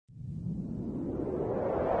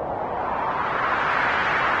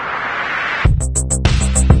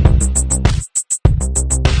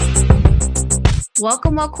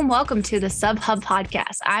Welcome, welcome, welcome to the Sub Hub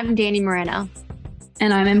podcast. I'm Danny Moreno.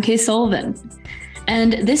 And I'm MK Sullivan.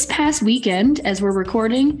 And this past weekend, as we're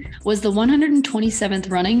recording, was the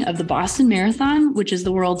 127th running of the Boston Marathon, which is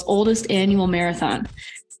the world's oldest annual marathon.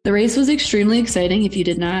 The race was extremely exciting if you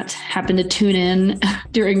did not happen to tune in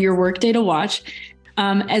during your workday to watch,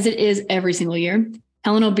 as it is every single year.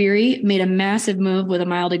 Hellen Obiri made a massive move with a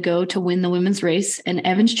mile to go to win the women's race, and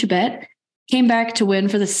Evans Chubet came back to win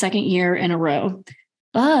for the second year in a row.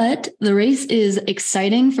 But the race is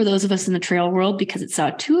exciting for those of us in the trail world because it saw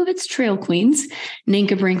two of its trail queens,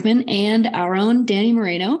 Nienke Brinkman and our own Danny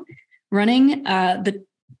Moreno, running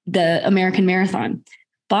the American Marathon.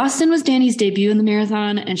 Boston was Danny's debut in the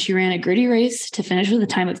marathon, and she ran a gritty race to finish with a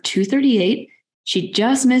time of 2:38. She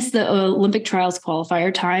just missed the Olympic trials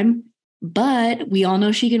qualifier time, but we all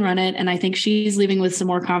know she can run it. And I think she's leaving with some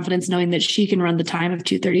more confidence knowing that she can run the time of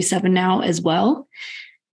 2:37 now as well.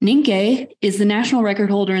 Nienke is the national record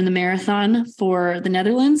holder in the marathon for the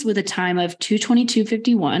Netherlands with a time of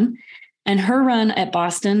 2:22.51. And her run at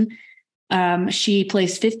Boston, she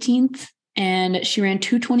placed 15th and she ran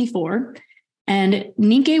 2:24. And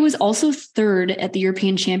Nienke was also third at the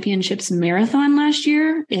European Championships marathon last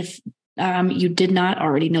year, if you did not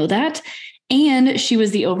already know that. And she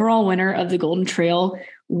was the overall winner of the Golden Trail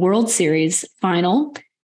World Series final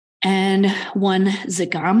and won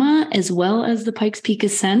Zagama as well as the Pikes Peak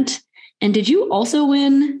Ascent. And did you also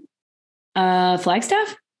win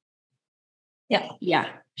Flagstaff? Yeah.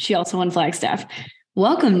 She also won Flagstaff.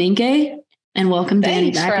 Welcome, Nienke, and welcome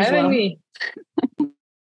Danny back as well. Me.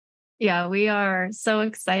 Yeah, we are so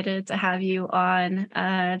excited to have you on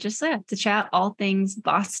to chat all things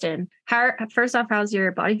Boston. First off, how's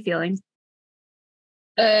your body feeling?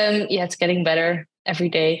 It's getting better every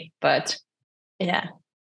day, but yeah,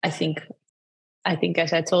 I think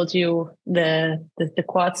as I told you, the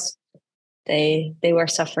quads they were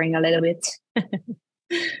suffering a little bit.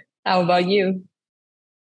 How about you?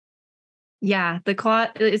 Yeah, the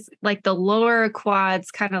quad is like the lower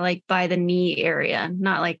quads, kind of like by the knee area,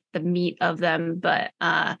 not like the meat of them. But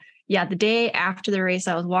yeah, the day after the race,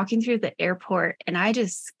 I was walking through the airport and I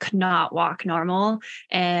just could not walk normal.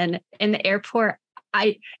 And in the airport,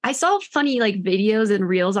 I saw funny like videos and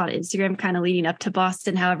reels on Instagram kind of leading up to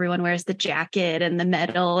Boston, how everyone wears the jacket and the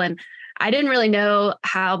medal. And I didn't really know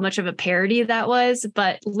how much of a parody that was,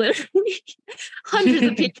 but literally hundreds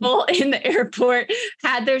of people in the airport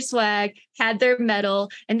had their swag, had their medal,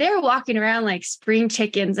 and they were walking around like spring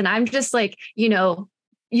chickens. And I'm just like,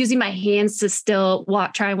 using my hands to still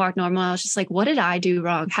try and walk normal. I was just like, what did I do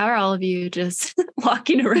wrong? How are all of you just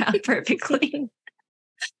walking around perfectly?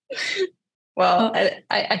 Well,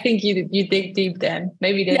 I think you dig deep then.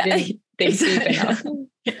 Maybe they didn't dig deep enough.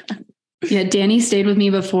 Yeah, Danny stayed with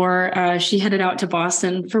me before she headed out to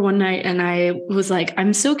Boston for one night. And I was like,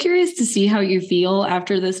 I'm so curious to see how you feel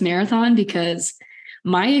after this marathon, because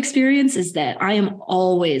my experience is that I am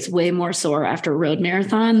always way more sore after a road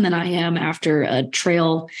marathon than I am after a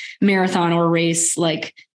trail marathon or race.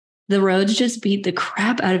 Like the roads just beat the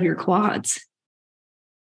crap out of your quads.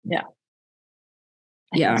 Yeah.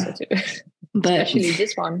 Yeah. So too. But especially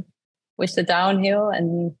this one with the downhill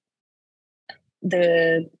and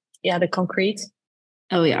the concrete.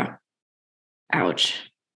 Oh yeah. Ouch.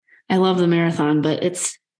 I love the marathon, but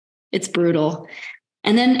it's brutal.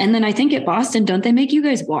 And then I think at Boston, don't they make you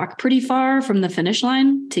guys walk pretty far from the finish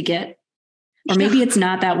line to get, or maybe it's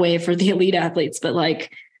not that way for the elite athletes, but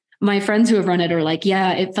like my friends who have run it are like,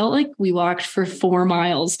 yeah, it felt like we walked for 4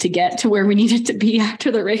 miles to get to where we needed to be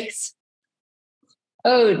after the race.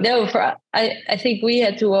 Oh no, I think we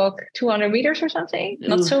had to walk 200 meters or something.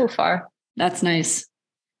 Not so far. That's nice.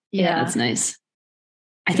 Yeah, that's nice.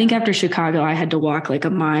 I think after Chicago, I had to walk like a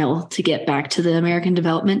mile to get back to the American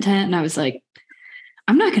Development Tent. And I was like,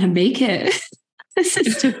 I'm not going to make it. This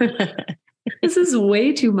is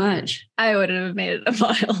way too much. I wouldn't have made it a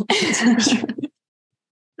mile.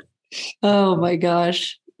 Oh my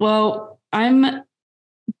gosh. Well,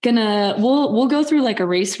 we'll go through like a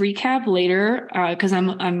race recap later because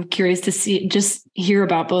I'm curious to hear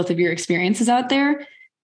about both of your experiences out there.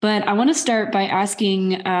 But I want to start by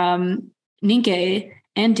asking Nienke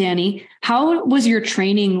and Danny, how was your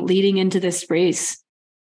training leading into this race?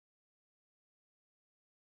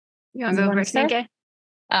 You want to go first, Nienke?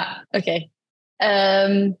 Okay.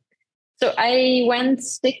 So I went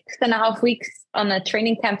 6.5 weeks on a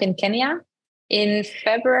training camp in Kenya in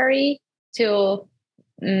February till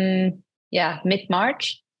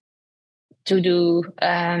mid-March to do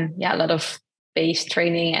a lot of base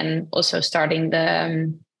training and also starting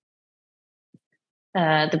the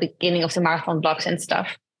beginning of the marathon blocks and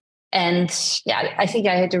stuff. And yeah, I think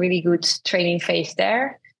I had a really good training phase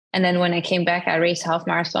there. And then when I came back, I raced half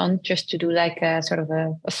marathon just to do like a sort of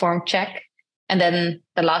a form check. And then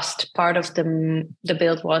the last part of the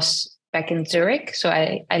build was back in Zurich. So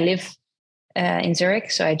I live in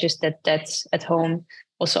Zurich. So I just did that at home.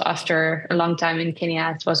 Also, after a long time in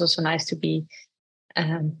Kenya, it was also nice to be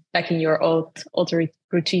back in your old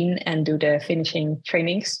routine and do the finishing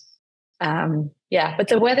trainings. But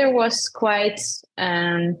the weather was quite,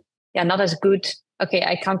 not as good. Okay,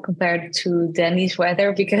 I can't compare it to Danny's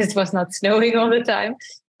weather because it was not snowing all the time,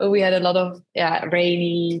 but we had a lot of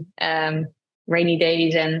rainy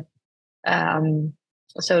days, and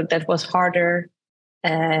so that was harder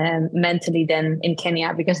mentally than in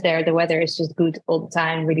Kenya, because there the weather is just good all the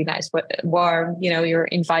time, really nice, warm. You're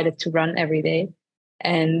invited to run every day,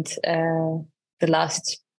 and the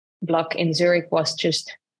last block in Zurich was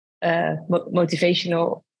just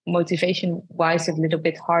motivation wise a little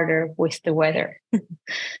bit harder with the weather.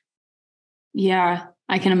 Yeah,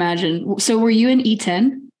 I can imagine. So were you in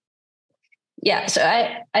E10? Yeah, so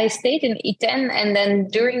I stayed in E10, and then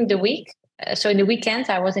during the week, so in the weekend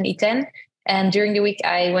I was in E10, and during the week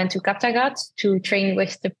I went to Kaptagat to train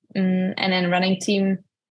with the NN running team.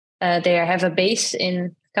 They have a base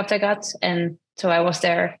in Kaptagat, and so I was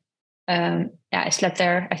there. I slept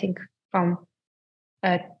there, I think, from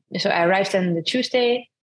so I arrived on the Tuesday,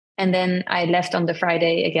 and then I left on the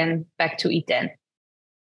Friday again back to E10.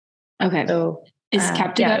 Okay. So is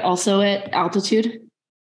Kaptagat also at altitude?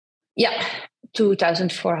 Yeah,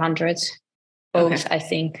 2,400. Both, okay. I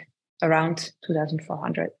think, around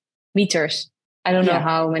 2,400 meters. I don't know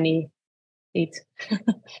how many feet.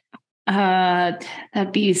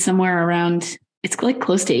 That'd be somewhere around, it's like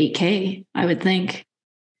close to 8K, I would think.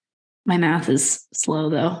 My math is slow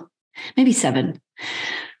though. Maybe 7.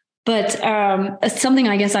 But something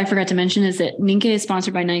I guess I forgot to mention is that Nienke is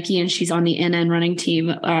sponsored by Nike, and she's on the NN running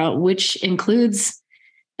team, which includes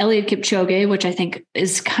Eliud Kipchoge, which I think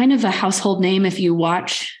is kind of a household name if you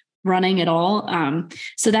watch running at all.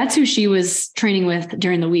 So that's who she was training with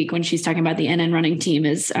during the week when she's talking about the NN running team.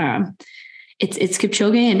 Is it's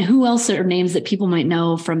Kipchoge, and who else are names that people might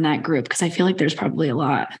know from that group? Because I feel like there's probably a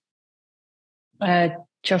lot.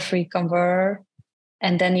 Geoffrey Conver.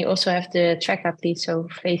 And then you also have the track athletes, so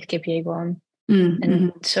Faith Kipyegon.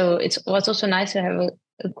 And so it was also nice to have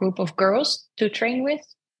a group of girls to train with,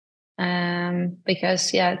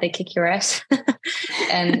 because they kick your ass.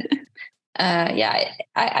 And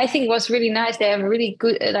I think it was really nice. They have a really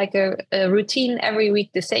good a routine every week,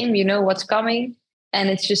 the same. You know what's coming, and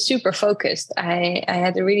it's just super focused. I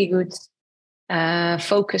had a really good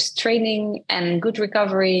focused training and good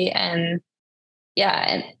recovery, and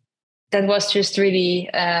that was just really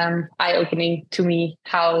eye-opening to me,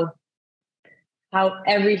 how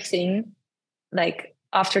everything, like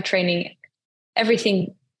after training,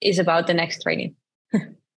 everything is about the next training.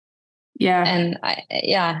 And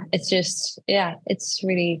it's just, it's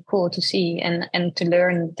really cool to see and to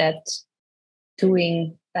learn that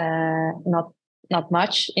doing not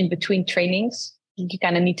much in between trainings. You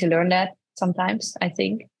kind of need to learn that sometimes, I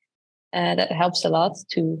think. That helps a lot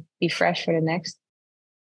to be fresh for the next.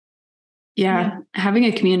 Yeah, having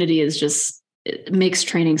a community is just, it makes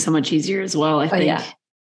training so much easier as well, I think.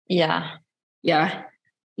 Yeah. When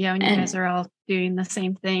you guys are all doing the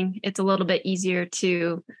same thing, it's a little bit easier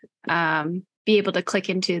to be able to click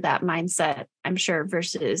into that mindset, I'm sure,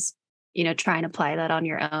 versus, trying to apply that on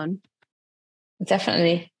your own.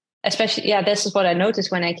 Definitely. Especially, this is what I noticed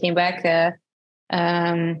when I came back.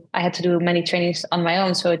 I had to do many trainings on my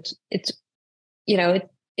own. So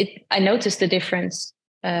I noticed the difference.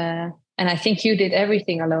 And I think you did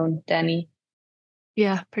everything alone, Danny.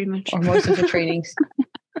 Yeah, pretty much. Or most of the trainings.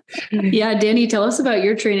 Yeah, Danny, tell us about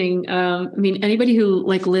your training. Anybody who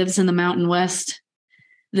lives in the Mountain West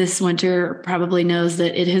this winter probably knows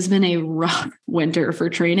that it has been a rough winter for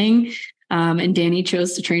training. And Danny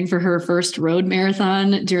chose to train for her first road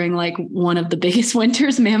marathon during one of the biggest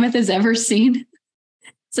winters Mammoth has ever seen.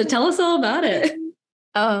 So tell us all about it.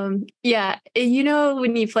 When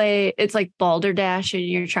you play, it's like Balderdash, and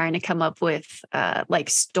you're trying to come up with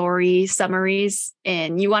story summaries,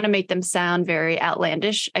 and you want to make them sound very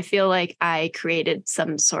outlandish. I feel like I created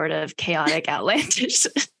some sort of chaotic, outlandish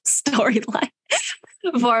storyline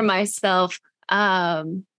for myself.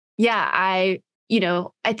 I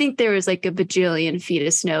think there was a bajillion feet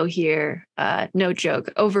of snow here. No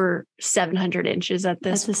joke, over 700 inches at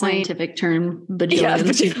this point. That's a scientific term,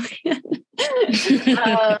 bajillion.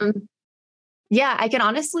 Yeah, I can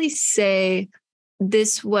honestly say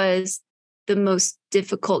this was the most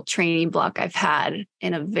difficult training block I've had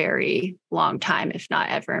in a very long time, if not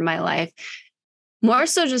ever in my life. more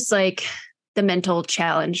so just like the mental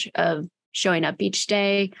challenge of showing up each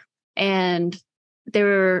day. And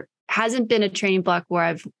there hasn't been a training block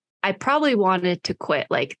where I probably wanted to quit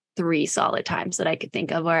like 3 solid times that I could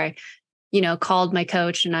think of, where I called my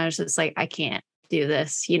coach and I was just like, I can't do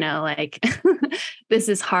this, like this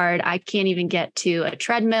is hard. I can't even get to a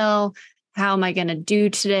treadmill. How am I going to do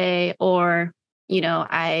today? Or,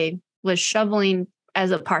 I was shoveling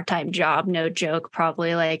as a part-time job, no joke,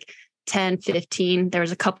 probably like 10, 15. There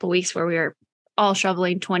was a couple of weeks where we were all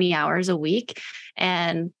shoveling 20 hours a week.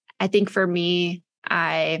 And I think for me,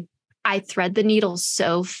 I thread the needle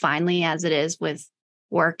so finely as it is with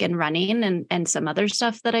work and running and some other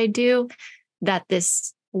stuff that I do, that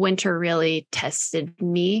this winter really tested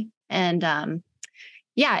me. And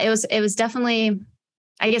it was definitely,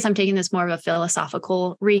 I guess I'm taking this more of a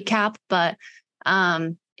philosophical recap, but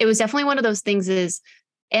it was definitely one of those things is,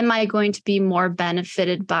 am I going to be more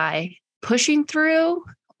benefited by pushing through,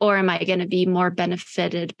 or am I going to be more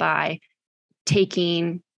benefited by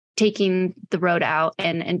taking the road out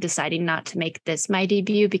and deciding not to make this my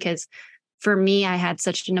debut? Because for me, I had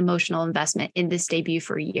such an emotional investment in this debut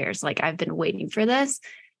for years. Like I've been waiting for this,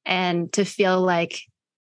 and to feel like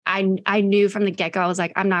I knew from the get-go, I was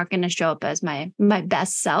like, I'm not going to show up as my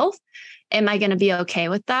best self. Am I going to be okay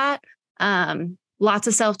with that? Lots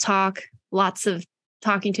of self-talk, lots of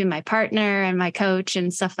talking to my partner and my coach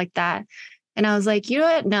and stuff like that. And I was like, you know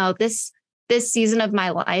what? No, this season of my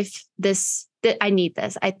life, I need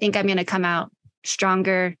this. I think I'm going to come out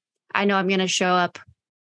stronger. I know I'm going to show up,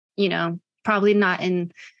 probably not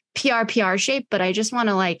in PR shape, but I just want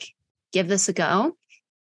to like give this a go.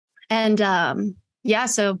 And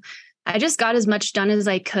so I just got as much done as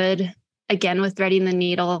I could. Again, with threading the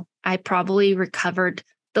needle, I probably recovered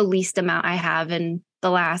the least amount I have in the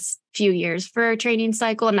last few years for a training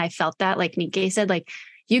cycle. And I felt that, like Nienke said, like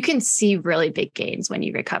you can see really big gains when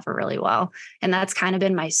you recover really well. And that's kind of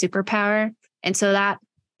been my superpower. And so that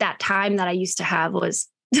time that I used to have was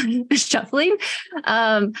shuffling.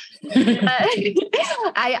 I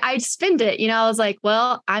spinned it, I was like,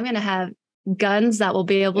 well, I'm going to have guns that will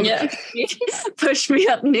be able to push me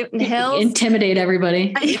up Newton Hills. Intimidate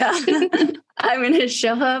everybody. Yeah. I'm going to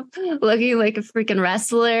show up looking like a freaking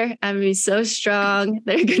wrestler. I'm going to be so strong.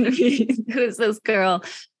 They're going to be, who's this girl?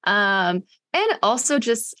 And also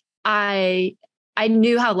just, I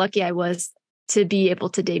knew how lucky I was to be able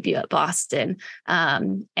to debut at Boston.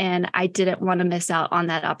 And I didn't want to miss out on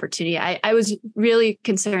that opportunity. I was really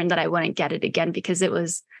concerned that I wouldn't get it again, because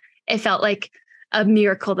it felt like a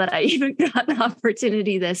miracle that I even got an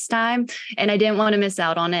opportunity this time, and I didn't want to miss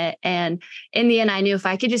out on it. And in the end, I knew if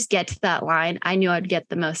I could just get to that line, I knew I'd get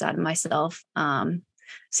the most out of myself.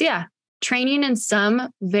 Training in some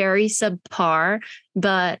very subpar,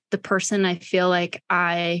 but the person I feel like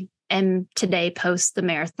I am today post the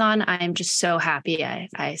marathon, I'm just so happy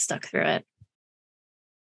I stuck through it.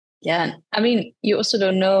 Yeah. I mean, you also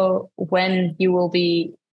don't know when you will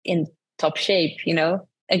be in top shape,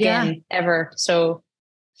 again, ever. So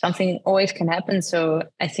something always can happen. So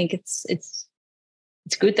I think it's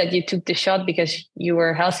good that you took the shot, because you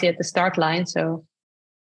were healthy at the start line. So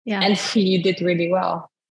and you did really well.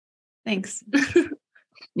 Thanks.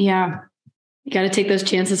 Yeah. You got to take those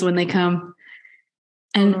chances when they come.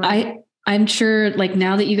 And I'm sure, like,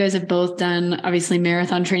 now that you guys have both done obviously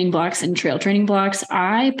marathon training blocks and trail training blocks,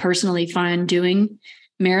 I personally find doing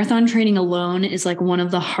marathon training alone is like one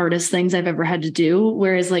of the hardest things I've ever had to do.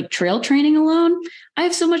 Whereas like trail training alone, I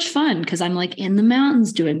have so much fun because I'm like in the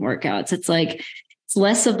mountains doing workouts. It's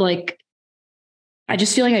less of like, I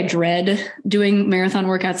just feel like I dread doing marathon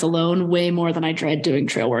workouts alone way more than I dread doing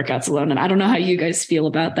trail workouts alone. And I don't know how you guys feel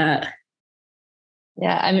about that.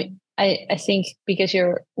 Yeah. I mean, I think because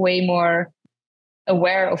you're way more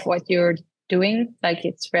aware of what you're doing, like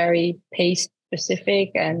it's very pace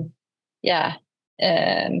specific, and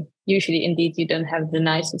usually indeed you don't have the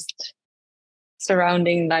nicest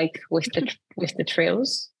surrounding like with the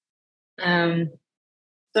trails.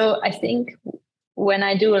 So I think when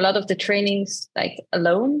I do a lot of the trainings like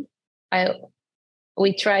alone,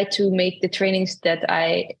 we try to make the trainings that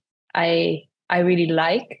I really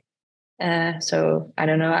like. So I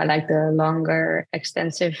don't know, I like the longer,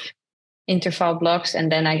 extensive interval blocks,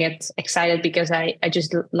 and then I get excited because I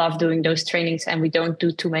just love doing those trainings, and we don't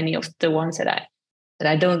do too many of the ones that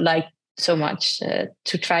I don't like so much,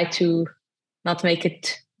 to try to not make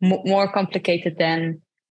it more complicated than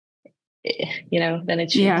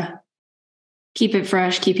it should. Yeah. Keep it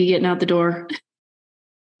fresh, keep you getting out the door.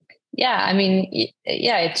 Yeah, I mean,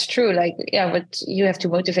 yeah, it's true. Like, yeah, but you have to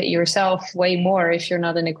motivate yourself way more if you're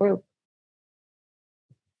not in a group.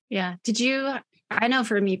 Yeah. I know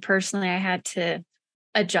for me personally, I had to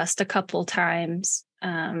adjust a couple times,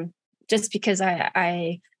 just because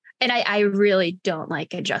I really don't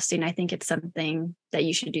like adjusting. I think it's something that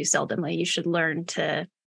you should do seldomly. You should learn to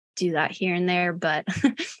do that here and there. But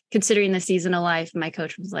considering the season of life, my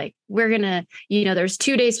coach was like, we're gonna, there's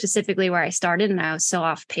 2 days specifically where I started and I was so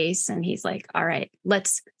off pace. And he's like, all right,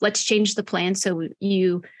 let's change the plan. So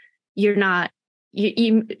you're not,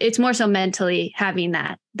 it's more so mentally having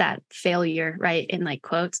that failure, right? In like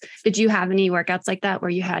quotes. Did you have any workouts like that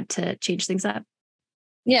where you had to change things up?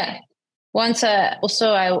 Yeah. Once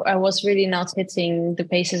also I was really not hitting the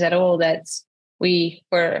paces at all that we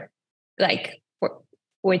were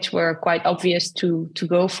which were quite obvious to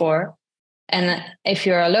go for. And if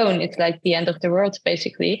you're alone, it's like the end of the world,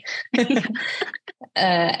 basically.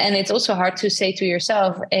 And it's also hard to say to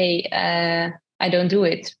yourself, hey, I don't do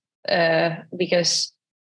it. Because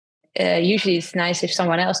usually it's nice if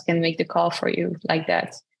someone else can make the call for you like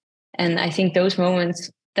that. And I think those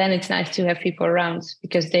moments, then it's nice to have people around,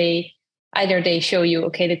 because they show you,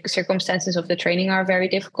 okay, the circumstances of the training are very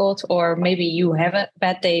difficult, or maybe you have a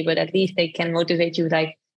bad day, but at least they can motivate you,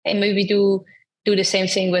 like, hey, maybe do the same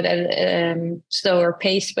thing with a slower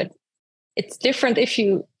pace. But it's different if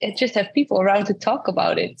you just have people around to talk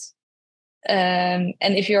about it. And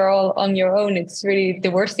if you're all on your own, it's really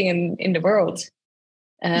the worst thing in the world.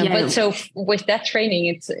 But so with that training,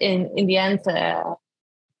 it's in the end,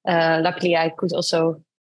 luckily I could also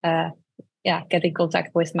get in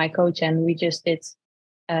contact with my coach, and we just did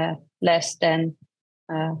less than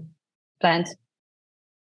planned.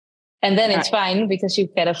 And then it's fine, because you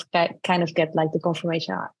kind of get like the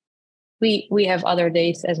confirmation. We have other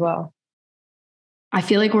days as well. I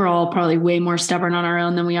feel like we're all probably way more stubborn on our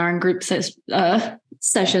own than we are in group sessions.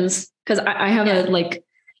 Because I have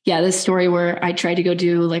this story where I tried to go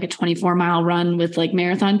do like a 24-mile run with like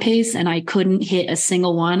marathon pace, and I couldn't hit a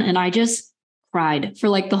single one. And I just cried for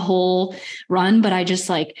like the whole run, but I just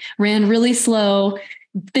like ran really slow,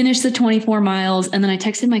 finished the 24 miles. And then I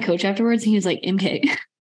texted my coach afterwards, and he was like, MK,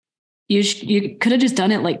 you could have just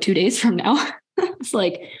done it like 2 days from now. It's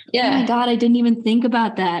like, oh my God, I didn't even think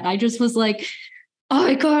about that. I just was like,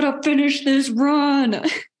 I gotta finish this run.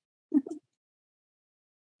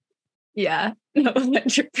 Yeah,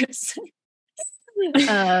 100%.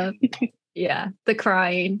 Yeah, the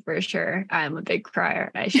crying for sure. I'm a big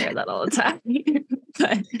crier. I share that all the time.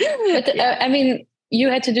 but I mean, you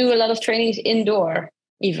had to do a lot of trainings indoor,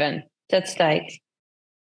 even. That's like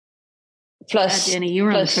plus. Danny, you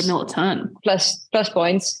were on the treadmill a ton. Plus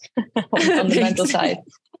points on the mental side.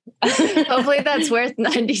 Hopefully that's worth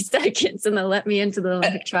 90 seconds and they'll let me into the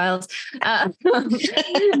Olympic trials.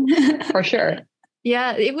 For sure.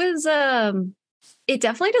 Yeah, it was, it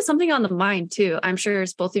definitely does something on the mind too. I'm sure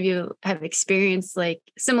as both of you have experienced like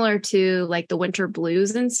similar to like the winter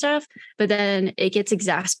blues and stuff, but then it gets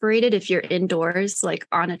exacerbated if you're indoors, like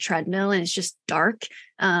on a treadmill and it's just dark.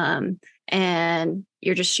 And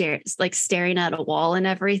you're just staring at a wall and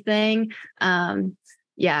everything.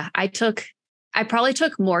 I probably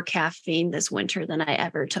took more caffeine this winter than I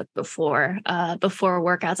ever took before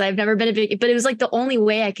workouts. I've never been but it was like the only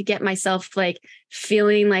way I could get myself like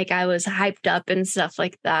feeling like I was hyped up and stuff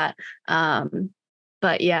like that.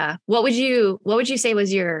 But yeah, what would you say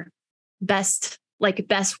was your best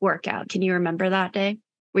workout? Can you remember that day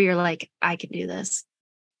where you're like, I can do this?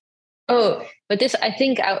 Oh, but this, I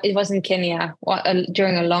think it was in Kenya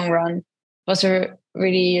during a long run. It was a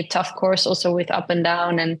really tough course also with up and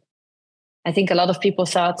down. And I think a lot of people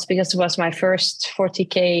thought, because it was my first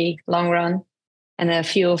 40K long run, and a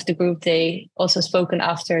few of the group, they also spoken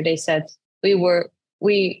after, they said, we were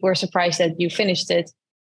surprised that you finished it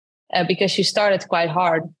because you started quite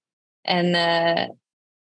hard. And, that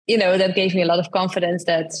gave me a lot of confidence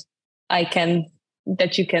that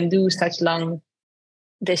you can do such long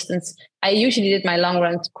distance. I usually did my long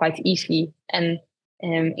runs quite easily. And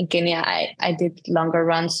in Kenya, I did longer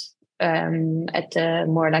runs at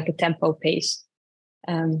more like a tempo pace.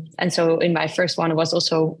 And so in my first one, it was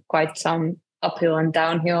also quite some uphill and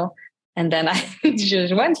downhill. And then I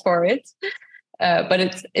just went for it.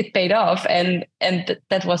 But it paid off. And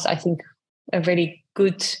that was, I think, a really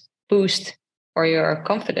good boost for your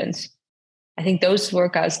confidence. I think those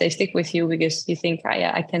workouts, they stick with you because you think,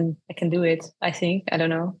 I can do it. I think, I don't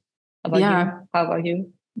know. How about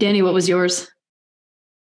you? Danny, what was yours?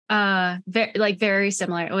 Very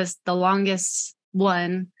similar. It was the longest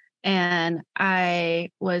one. And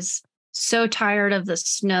I was so tired of the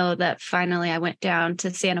snow that finally I went down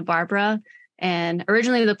to Santa Barbara. And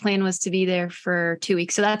originally the plan was to be there for 2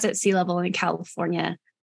 weeks. So that's at sea level in California,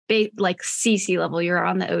 like sea level, you're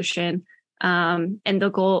on the ocean. And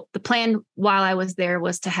the plan while I was there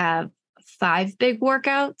was to have 5 big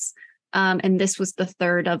workouts. And this was the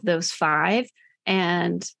third of those 5.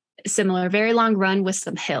 And similar, very long run with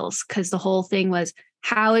some hills, because the whole thing was,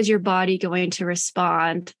 how is your body going to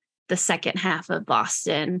respond the second half of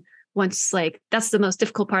Boston? Once, like, that's the most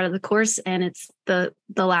difficult part of the course. And it's the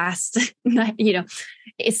last,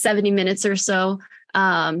 it's 70 minutes or so.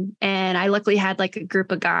 And I luckily had like a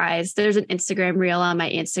group of guys. There's an Instagram reel on my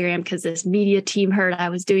Instagram because this media team heard I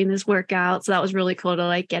was doing this workout. So that was really cool to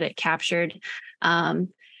like get it captured.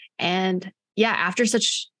 And yeah,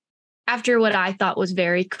 after what I thought was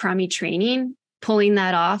very crummy training, pulling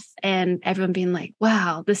that off and everyone being like,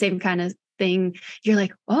 wow, the same kind of thing. You're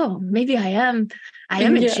like, oh, maybe I am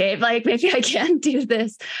in shape. Like maybe I can do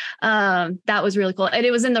this. That was really cool. And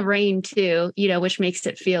it was in the rain too, which makes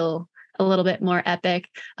it feel a little bit more epic.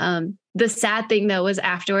 The sad thing though was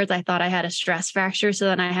afterwards, I thought I had a stress fracture. So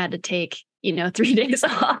then I had to take, 3 days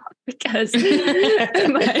off because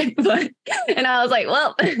my foot, and I was like,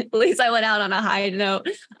 well, at least I went out on a high note.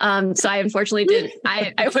 So I unfortunately did.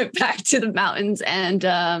 I went back to the mountains and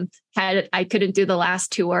I couldn't do the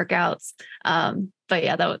last 2 workouts. But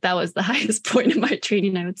yeah, that was the highest point of my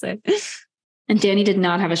training, I would say. And Danny did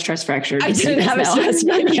not have a stress fracture. I didn't have a stress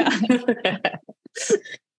fracture. Yeah.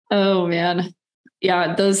 Oh man.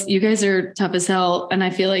 Yeah. You guys are tough as hell. And I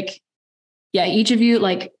feel like, yeah, each of you,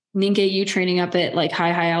 like Nienke, you training up at like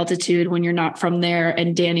high altitude when you're not from there.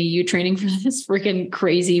 And Danny, you training for this freaking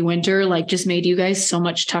crazy winter, like just made you guys so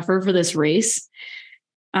much tougher for this race.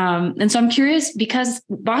 And so I'm curious, because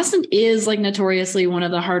Boston is like notoriously one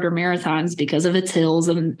of the harder marathons because of its hills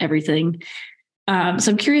and everything.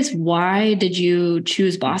 So I'm curious, why did you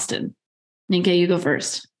choose Boston? Nienke, you go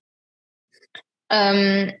first.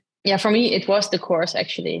 Yeah, for me, it was the course,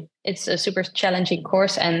 actually. It's a super challenging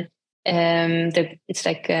course. And it's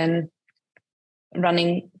like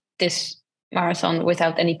running this marathon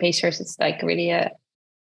without any pacers. It's like really a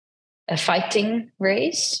fighting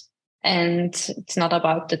race. And it's not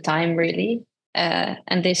about the time, really.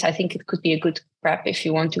 And this, I think it could be a good prep if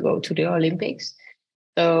you want to go to the Olympics.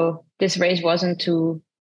 So this race wasn't to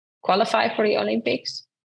qualify for the Olympics,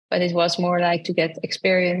 but it was more like to get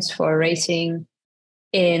experience for racing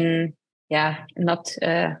in, not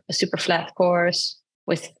a super flat course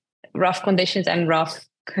with rough conditions and rough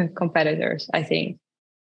competitors, I think.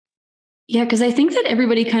 Yeah, because I think that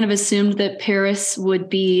everybody kind of assumed that Paris would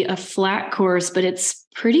be a flat course, but it's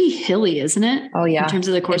pretty hilly, isn't it? Oh, yeah. In terms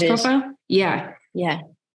of the course profile? Yeah. Yeah.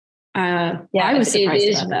 I was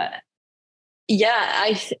surprised about that.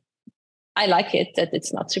 Yeah, I like it that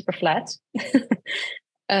it's not super flat.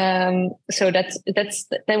 So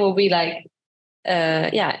that will be like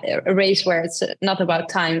a race where it's not about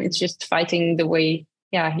time. It's just fighting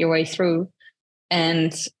your way through.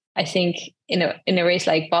 And I think in a race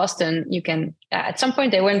like Boston, you can at some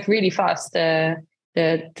point they went really fast. The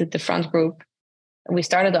front group, we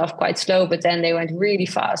started off quite slow, but then they went really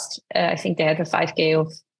fast. I think they had a 5K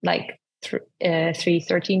of like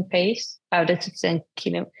 3:13 pace. Oh, that's 10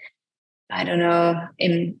 kilo. I don't know,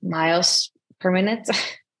 in miles per minute.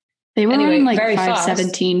 They were anyway, running like very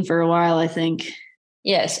 5:17 for a while, I think.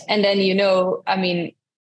 Yes, and then I mean,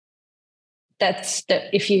 that's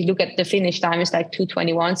if you look at the finish time, it's like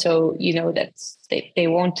 2:21. So that they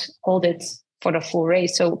won't hold it for the full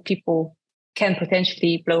race. So people can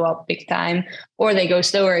potentially blow up big time, or they go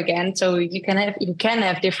slower again. So you can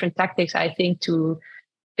have different tactics, I think, to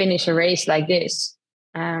finish a race like this.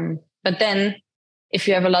 But then if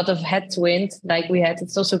you have a lot of headwind like we had,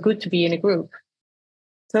 it's also good to be in a group.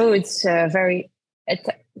 So it's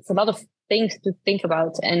it's a lot of things to think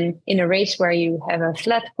about. And in a race where you have a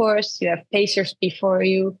flat course, you have pacers before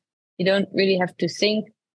you don't really have to think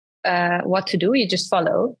what to do. You just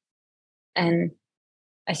follow. And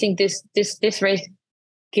I think this race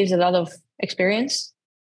gives a lot of experience.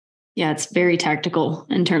 Yeah, it's very tactical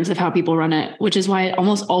in terms of how people run it, which is why it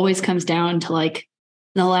almost always comes down to like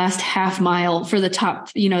the last half mile for the top,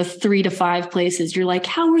 3 to 5 places. You're like,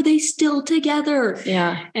 how are they still together?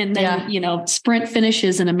 Yeah. And then, sprint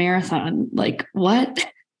finishes in a marathon. Like, what?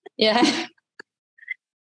 Yeah.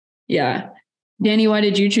 Yeah. Danny, why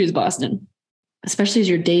did you choose Boston? Especially as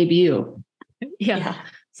your debut. Yeah.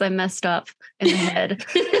 So I messed up in the head.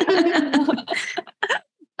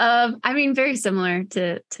 I mean, very similar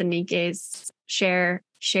to Nienke's shared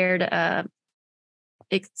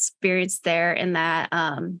experience there, in that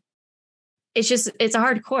it's a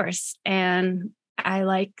hard course, and I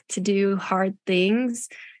like to do hard things,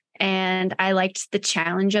 and I liked the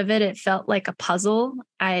challenge of it. It felt like a puzzle.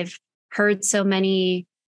 I've heard so many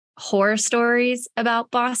horror stories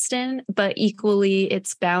about Boston, but equally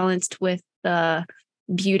it's balanced with the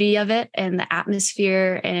beauty of it and the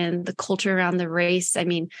atmosphere and the culture around the race. I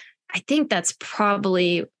mean, I think that's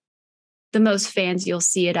probably the most fans you'll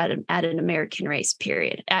see it at an American race,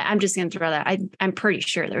 period. I'm just going to throw that. I'm pretty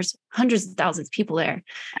sure there's hundreds of thousands of people there.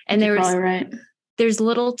 And there's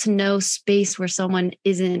little to no space where someone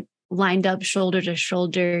isn't lined up shoulder to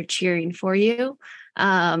shoulder cheering for you.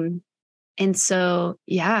 And so,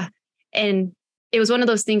 yeah. And it was one of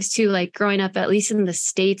those things too, like growing up, at least in the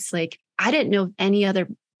States, like I didn't know any other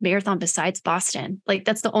marathon besides Boston. Like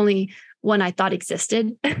that's the only one I thought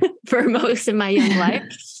existed for most of my young life.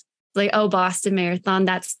 Like, oh, Boston Marathon,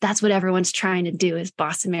 that's what everyone's trying to do is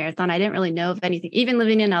Boston Marathon. I didn't really know of anything. Even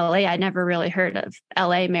living in LA, I never really heard of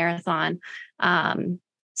LA Marathon.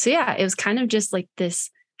 So yeah, it was kind of just like this,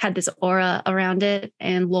 had this aura around it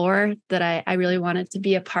and lore that I really wanted to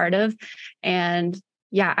be a part of. And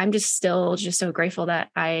yeah, I'm just still just so grateful that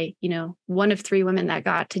I, one of 3 women that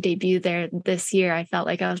got to debut there this year. I felt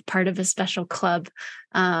like I was part of a special club.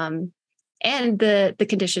 And the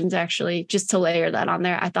conditions, actually, just to layer that on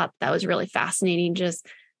there, I thought that was really fascinating, just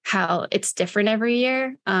how it's different every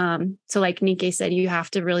year. So like Nienke said, you have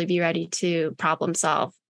to really be ready to problem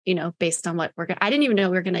solve, based on what I didn't even know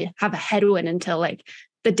we were going to have a headwind until like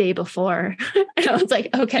the day before. And I was like,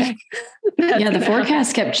 okay. Yeah, the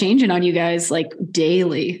forecast kept changing on you guys like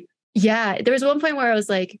daily. Yeah, there was one point where I was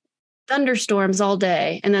like, thunderstorms all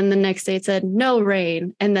day. And then the next day it said no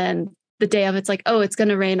rain. And then the day of it's like, oh, it's going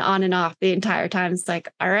to rain on and off the entire time. It's like,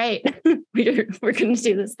 all right, we're going to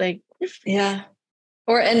do this thing. Yeah.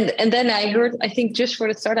 And then I heard, I think just for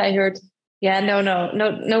the start, I heard, yeah,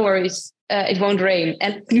 no worries. It won't rain.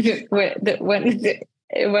 And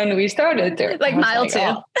when we started there, like mile 2.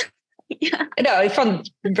 Oh. Yeah. No,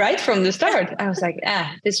 right from the start, I was like,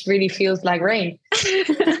 this really feels like rain.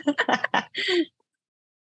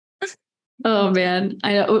 Oh man.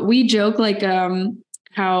 We joke like,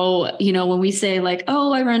 how, when we say like,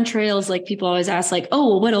 oh, I run trails, like people always ask like, oh,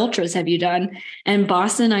 well, what ultras have you done? And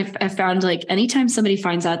Boston, I found like anytime somebody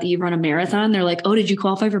finds out that you run a marathon, they're like, oh, did you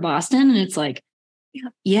qualify for Boston? And it's like,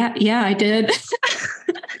 yeah, I did.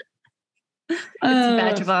 It's a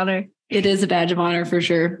badge of honor. It is a badge of honor for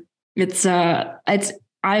sure.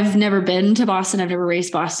 I've never been to Boston. I've never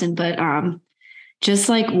raced Boston, but just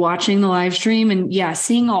like watching the live stream and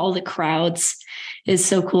seeing all the crowds is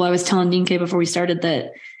so cool. I was telling Nienke before we started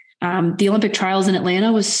that the Olympic trials in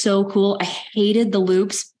Atlanta was so cool. I hated the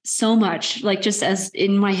loops so much, like just as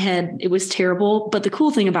in my head, it was terrible. But the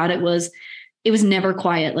cool thing about it was never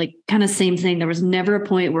quiet, like kind of same thing. There was never a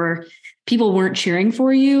point where people weren't cheering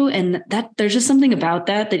for you. And that there's just something about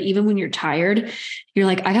that even when you're tired, you're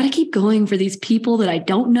like, I got to keep going for these people that I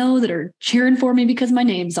don't know that are cheering for me because my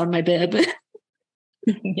name's on my bib.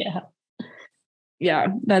 Yeah,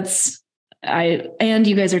 and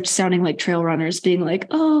you guys are sounding like trail runners being like,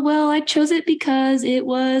 oh, well, I chose it because it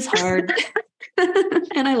was hard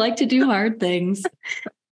and I like to do hard things.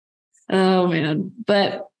 Oh man.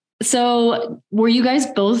 But so were you guys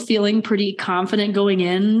both feeling pretty confident going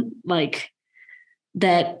in, like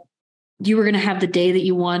that you were going to have the day that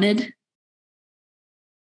you wanted?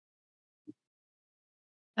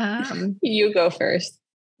 You go first.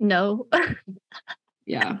 No.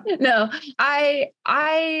 Yeah. No,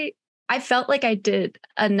 I felt like I did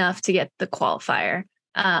enough to get the qualifier.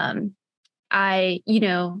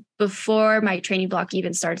 Before my training block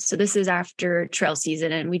even started, so this is after trail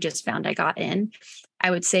season and we just found I got in,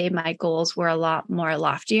 I would say my goals were a lot more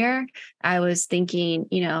loftier. I was thinking,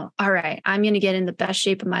 all right, I'm going to get in the best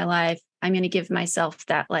shape of my life. I'm going to give myself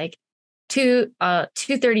that like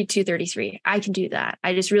 230, 233. I can do that.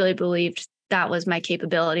 I just really believed that was my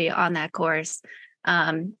capability on that course.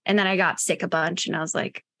 And then I got sick a bunch and I was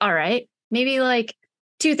like, all right, maybe like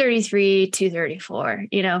 233, 234,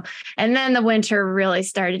 and then the winter really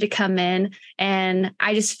started to come in and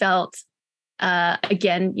I just felt,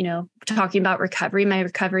 again, talking about recovery, my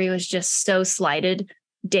recovery was just so slighted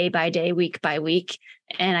day by day, week by week.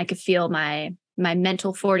 And I could feel my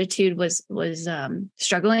mental fortitude was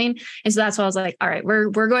struggling. And so that's why I was like, all right,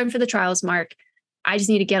 we're going for the trials, Mark. I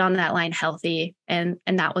just need to get on that line healthy. And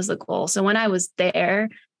that was the goal. So when I was there,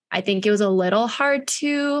 I think it was a little hard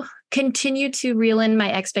to continue to reel in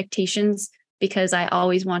my expectations because I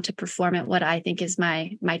always want to perform at what I think is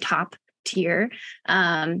my top tier.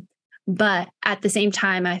 But at the same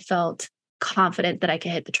time, I felt confident that I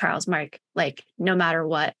could hit the trials mark, like no matter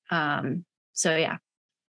what. So yeah.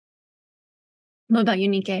 What about you,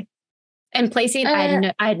 Nienke? And placing,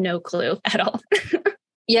 I had no clue at all.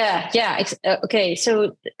 Yeah. Okay.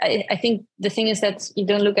 So I think the thing is that you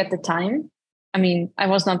don't look at the time. I mean, I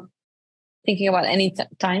was not thinking about any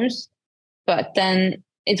times, but then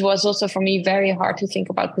it was also for me very hard to think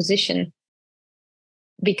about position,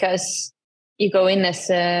 because you go in as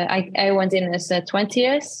I went in as a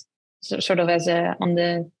 20th, so sort of as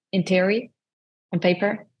in theory, on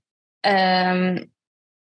paper.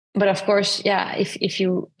 But of course, yeah, if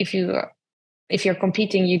you're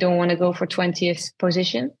competing, you don't want to go for 20th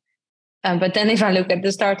position. But then if I look at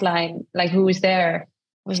the start line, like who is there,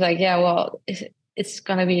 I was like, yeah, well, it's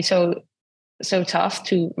gonna be so tough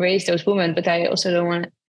to race those women, but I also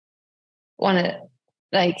don't want to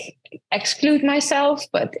like exclude myself,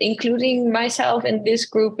 but including myself in this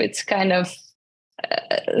group, it's kind of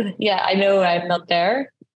I know I'm not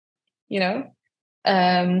there, you know.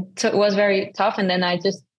 So it was very tough, and then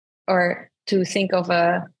to think of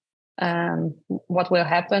what will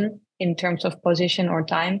happen in terms of position or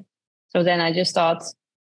time. So then I just thought,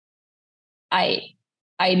 I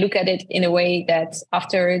look at it in a way that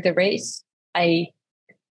after the race, I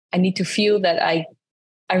need to feel that I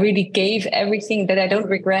really gave everything, that I don't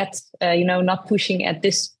regret, not pushing at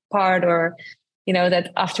this part, or,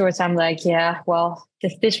 that afterwards I'm like, yeah, well,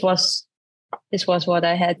 this was what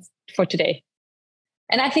I had for today.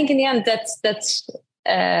 And I think in the end that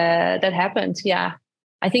happened. Yeah.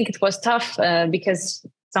 I think it was tough because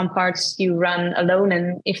some parts you run alone,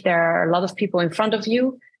 and if there are a lot of people in front of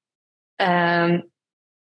you,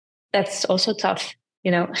 that's also tough,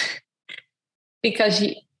 because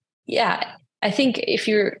I think if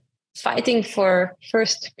you're fighting for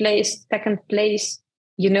first place, second place,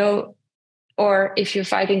 or if you're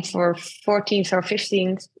fighting for 14th or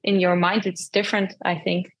 15th, in your mind, it's different, I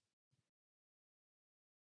think.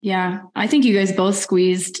 Yeah, I think you guys both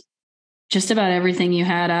squeezed just about everything you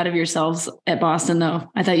had out of yourselves at Boston, though.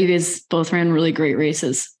 I thought you guys both ran really great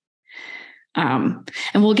races. And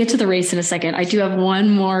we'll get to the race in a second. I do have one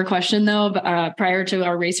more question, though, prior to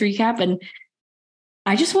our race recap. And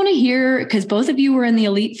I just want to hear, because both of you were in the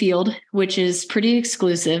elite field, which is pretty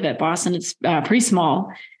exclusive at Boston. It's pretty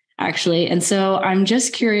small, actually. And so I'm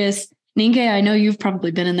just curious, Nienke, I know you've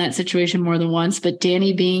probably been in that situation more than once, but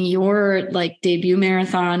Danny, being your debut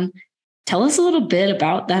marathon, tell us a little bit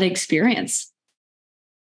about that experience.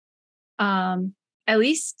 At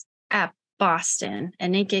least at Boston,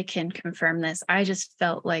 and Nienke can confirm this, I just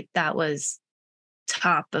felt like that was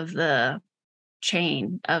top of the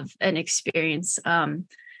chain of an experience.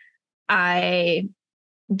 I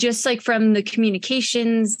just from the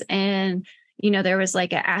communications, and there was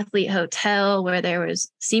an athlete hotel where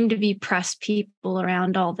seemed to be press people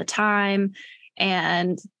around all the time,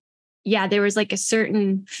 and there was a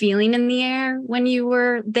certain feeling in the air when you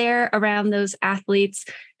were there around those athletes.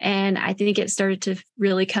 And I think it started to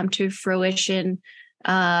really come to fruition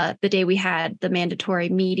the day we had the mandatory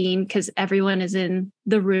meeting, because everyone is in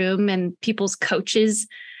the room and people's coaches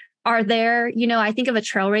are there. I think of a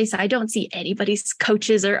trail race, I don't see anybody's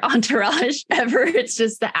coaches or entourage ever. It's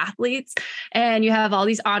just the athletes. And you have all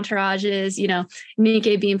these entourages,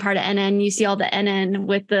 Nienke being part of NN, you see all the NN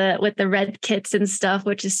with the red kits and stuff,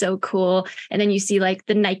 which is so cool. And then you see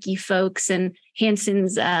the Nike folks and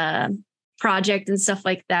Hanson's project and stuff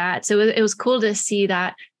like that. So it was cool to see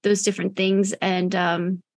those different things.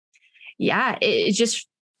 And it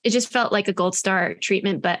just felt like a gold star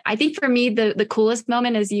treatment. But I think for me, the coolest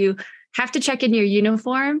moment is you have to check in your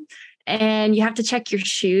uniform and you have to check your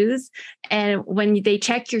shoes. And when they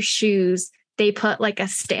check your shoes, they put a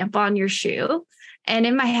stamp on your shoe. And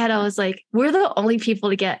in my head, I was like, we're the only people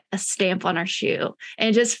to get a stamp on our shoe. And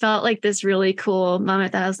it just felt like this really cool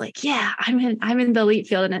moment that I was like, yeah, I'm in the elite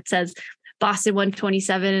field, and it says Boston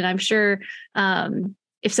 127. And I'm sure,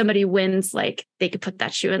 if somebody wins, they could put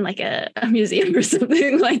that shoe in a museum or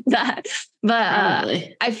something like that.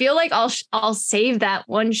 But I feel like I'll save that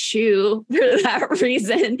one shoe for that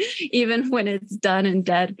reason, even when it's done and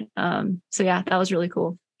dead. So yeah, that was really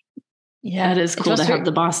cool. Yeah, it is cool to have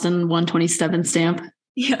the Boston 127 stamp.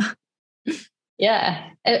 Yeah. Yeah.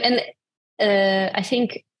 And I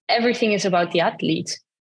think everything is about the athlete.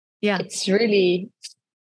 Yeah. It's really...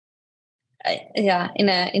 in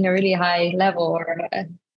a really high level. Or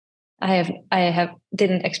I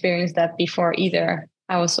didn't experience that before either.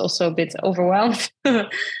 I was also a bit overwhelmed,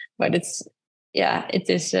 but it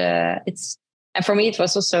is and for me it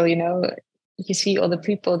was also, you see all the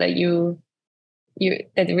people that you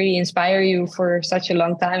that really inspire you for such a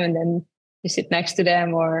long time, and then you sit next to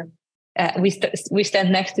them, or we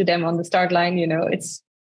stand next to them on the start line. It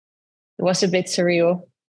was a bit surreal.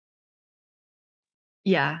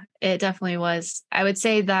 Yeah, it definitely was. I would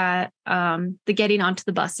say that the getting onto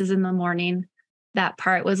the buses in the morning that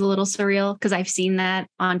part was a little surreal because I've seen that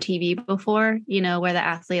on TV before, where the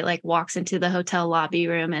athlete like walks into the hotel lobby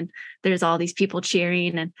room and there's all these people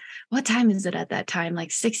cheering. And what time is it at that time?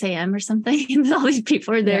 Like 6 a.m. or something. And all these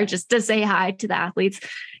people are there just to say hi to the athletes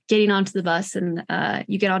getting onto the bus. And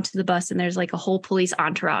you get onto the bus and there's like a whole police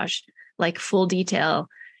entourage, like full detail,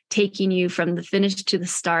 taking you from the finish to the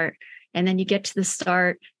start. And then you get to the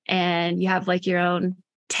start and you have like your own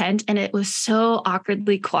tent. And it was so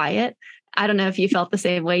awkwardly quiet. I don't know if you felt the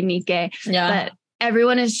same way, Nienke, but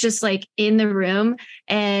everyone is just like in the room.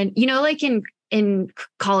 And, like in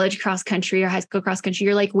college cross country or high school cross country,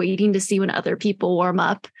 you're like waiting to see when other people warm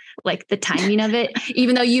up, like the timing of it,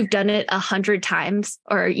 even though you've done it 100 times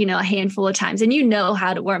or, a handful of times and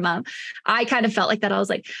how to warm up. I kind of felt like that. I was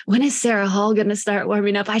like, when is Sarah Hall going to start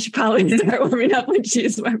warming up? I should probably start warming up when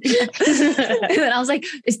she's warming up. And then I was like,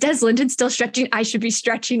 is Des Linden still stretching? I should be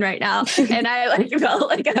stretching right now. And I like felt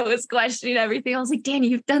like I was questioning everything. I was like, Danny,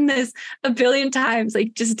 you've done this a billion times.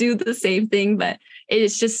 Like just do the same thing. But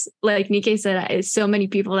it's just like Nienke said, it's so many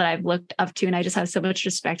people that I've looked up to and I just have so much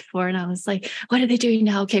respect for. And I was like, what are they doing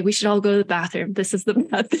now? Okay, we should all go to the bathroom. This is the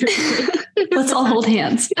bathroom. Let's all hold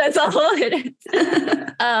hands. Let's all hold hands.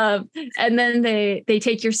 And then they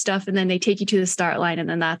take your stuff and then they take you to the start line. And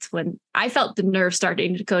then that's when I felt the nerve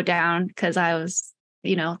starting to go down because I was,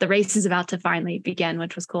 the race is about to finally begin,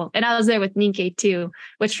 which was cool. And I was there with Nienke too,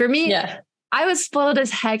 which for me, I was spoiled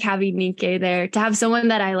as heck having Nienke there to have someone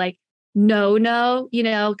that I like,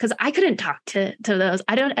 because I couldn't talk to those.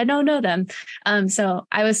 I don't know them. So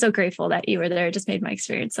I was so grateful that you were there. It just made my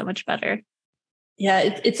experience so much better.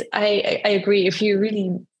 Yeah, I agree. If you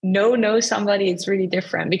really know somebody, it's really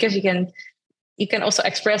different because you can also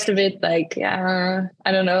express a bit like, I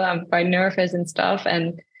don't know, I'm quite nervous and stuff.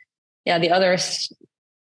 And the others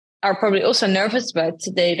are probably also nervous, but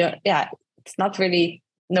they don't, it's not really,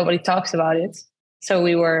 nobody talks about it. So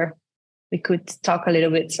we could talk a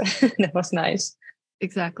little bit. That was nice.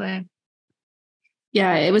 Exactly.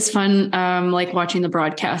 Yeah, it was fun. Like watching the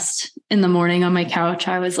broadcast in the morning on my couch.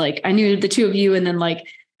 I was like, I knew the two of you, and then like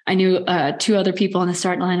I knew two other people on the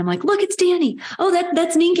start line. I'm like, look, it's Danny. Oh,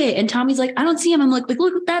 that's Nienke. And Tommy's like, I don't see him. I'm like,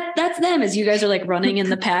 look, that's them. As you guys are like running in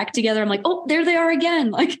the pack together. I'm like, oh, there they are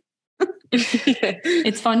again. Like,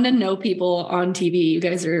 it's fun to know people on TV. You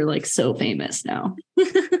guys are like so famous now.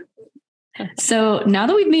 So now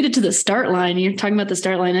that we've made it to the start line, you're talking about the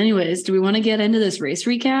start line anyways, do we want to get into this race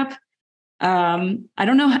recap? I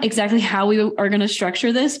don't know exactly how we are going to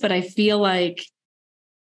structure this, but I feel like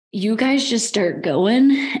you guys just start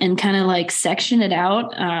going and kind of like section it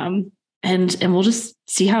out. And we'll just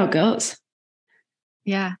see how it goes.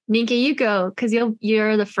 Yeah. Nienke, you go because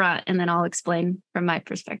you're the front and then I'll explain from my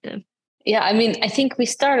perspective. Yeah. I mean, I think we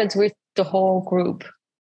started with the whole group.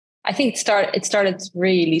 I think it started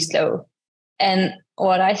really slow. And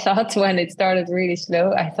what I thought when it started really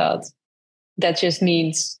slow, I thought that just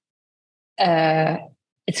means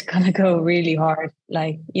it's going to go really hard.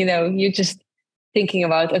 Like, you're just thinking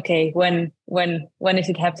about, okay, when is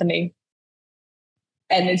it happening?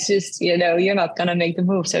 And it's just, you're not going to make the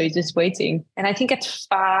move. So you're just waiting. And I think at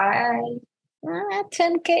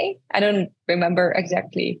 10K, I don't remember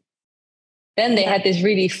exactly. Then they had this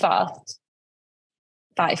really fast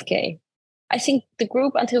 5K. I think the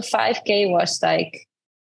group until 5K was like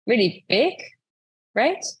really big,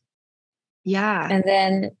 right? Yeah. And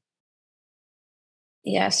then,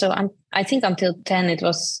 so I think until 10 it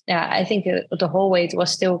was, I think the whole way it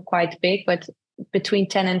was still quite big, but between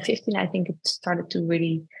 10 and 15, I think it started to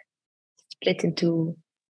really split into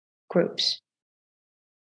groups.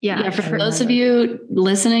 Yeah, for those of you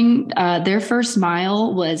listening, their first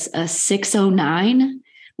mile was a 6:09,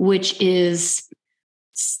 which is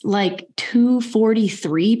like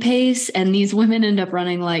 2:43 pace, and these women end up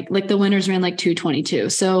running like the winners ran like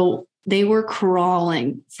 2:22. So they were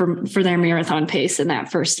crawling for their marathon pace in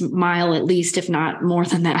that first mile, at least, if not more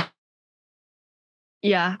than that.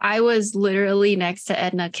 Yeah, I was literally next to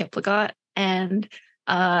Edna Kiplagat, and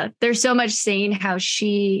there's so much saying how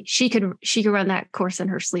she could run that course in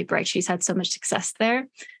her sleep, right? She's had so much success there.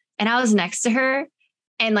 And I was next to her,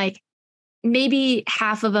 and like maybe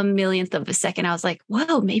half of a millionth of a second, I was like,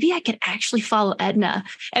 whoa, maybe I could actually follow Edna.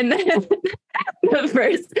 And then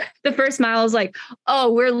the first mile, I was like,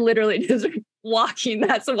 oh, we're literally just walking.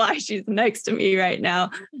 That's why she's next to me right now.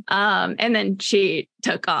 And then she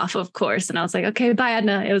took off, of course. And I was like, okay, bye,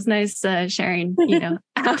 Edna. It was nice sharing,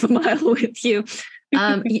 half a mile with you.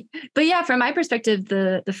 But yeah, from my perspective,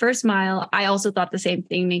 the first mile, I also thought the same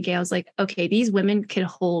thing, Nienke. I was like, okay, these women could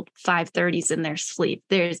hold 5:30s in their sleep.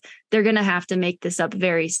 They're going to have to make this up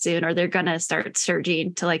very soon, or they're going to start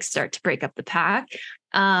surging to like start to break up the pack.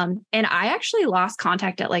 And I actually lost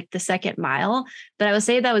contact at like the second mile, but I would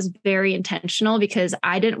say that was very intentional because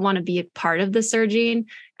I didn't want to be a part of the surging.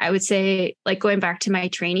 I would say, like, going back to my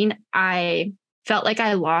training, I felt like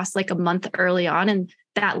I lost like a month early on. And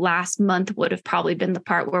that last month would have probably been the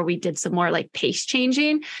part where we did some more like pace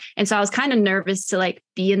changing. And so I was kind of nervous to like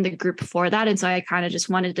be in the group for that. And so I kind of just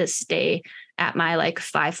wanted to stay at my like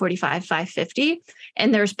 5:45, 5:50.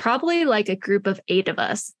 And there's probably like a group of 8 of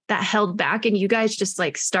us that held back, and you guys just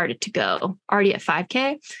like started to go already at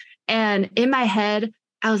 5K. And in my head,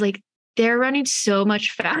 I was like, they're running so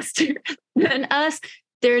much faster than us.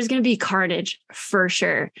 There's going to be carnage for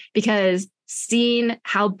sure, because seeing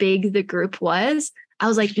how big the group was, I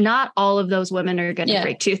was like, not all of those women are going to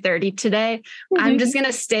break 2:30 today. I'm just going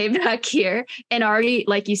to stay back here. And already,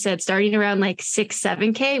 like you said, starting around like 6,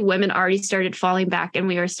 7K, women already started falling back and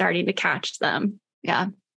we were starting to catch them. Yeah.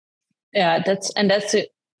 Yeah.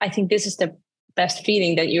 I think this is the best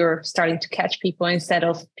feeling, that you're starting to catch people instead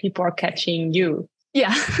of people are catching you.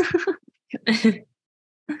 Yeah.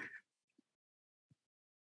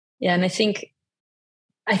 Yeah. And I think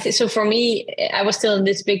so for me, I was still in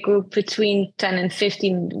this big group between 10 and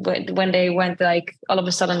 15 when they went like all of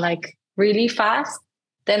a sudden like really fast.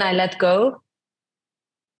 Then I let go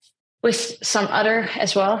with some other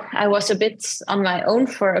as well. I was a bit on my own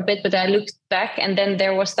for a bit, but I looked back and then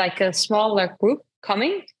there was like a smaller group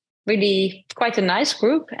coming, really quite a nice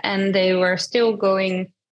group. And they were still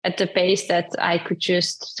going at the pace that I could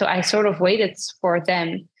so I sort of waited for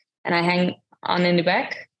them and I hang on in the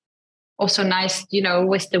back. Also nice,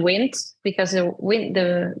 with the wind, because it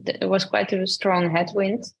was quite a strong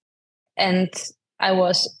headwind. And it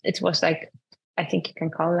was like, I think you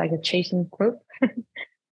can call it like a chasing group.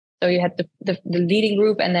 So you had the leading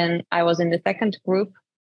group, and then I was in the second group.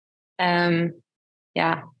 Until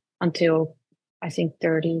I think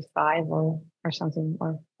 35 or something,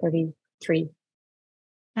 or 33.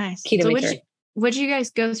 Nice. Kilometer. So would you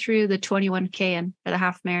guys go through the 21K in for the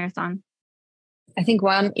half marathon? I think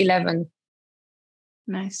 1:11.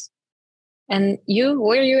 Nice. And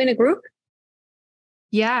were you in a group?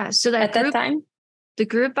 Yeah. So at that time, the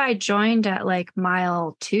group I joined at like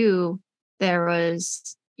mile 2, there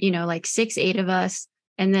was, like 6, 8 of us.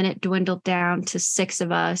 And then it dwindled down to 6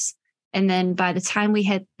 of us. And then by the time we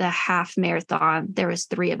hit the half marathon, there was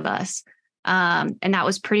 3 of us. And that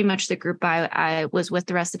was pretty much the group I was with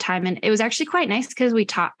the rest of the time. And it was actually quite nice because we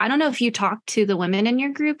talked. I don't know if you talked to the women in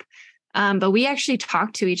your group, but we actually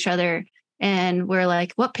talked to each other and we're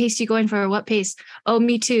like, what pace are you going for? What pace? Oh,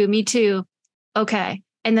 me too. Okay.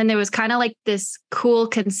 And then there was kind of like this cool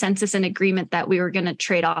consensus and agreement that we were going to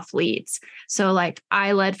trade off leads. So like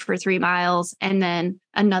I led for 3 miles and then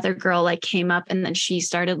another girl like came up and then she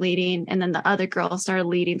started leading and then the other girl started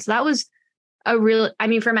leading. So that was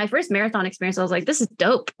for my first marathon experience, I was like, this is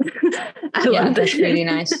dope. I love this. That's really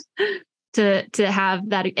nice. to have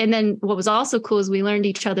that. And then what was also cool is we learned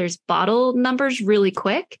each other's bottle numbers really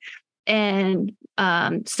quick. And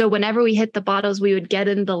so whenever we hit the bottles, we would get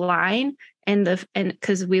in the line and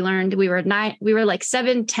because we learned we were like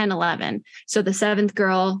 7, 10, 11. So the 7th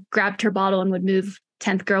girl grabbed her bottle and would move,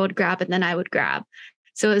 10th girl would grab, and then I would grab.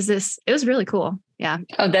 So it was really cool. Yeah.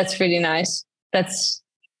 Oh, that's really nice. That's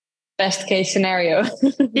best case scenario.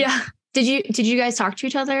 Yeah. Did you guys talk to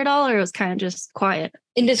each other at all, or it was kind of just quiet?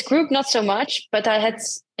 In this group, not so much, but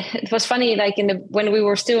it was funny, like when we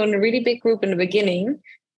were still in a really big group in the beginning,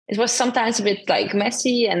 it was sometimes a bit like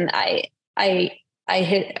messy, and I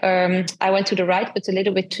went to the right, but a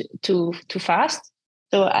little bit too fast.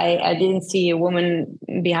 So I didn't see a woman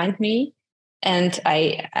behind me, and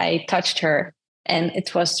I touched her, and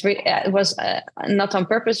it was not on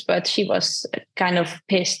purpose, but she was kind of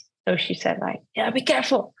pissed. So she said like, "Yeah, be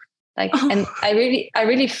careful." And I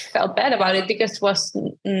really felt bad about it because it was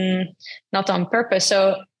not on purpose.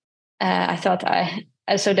 So I thought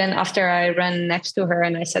so then after I ran next to her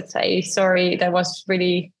and I said, "Hey, sorry, that was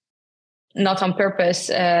really not on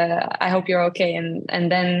purpose. I hope you're okay."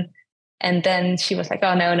 And then she was like,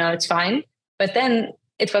 "Oh, no, it's fine." But then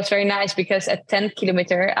it was very nice because at 10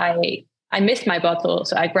 kilometer, I missed my bottle.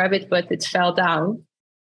 So I grabbed it, but it fell down.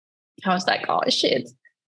 I was like, "Oh shit."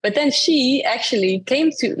 But then she actually came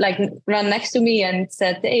to like run next to me and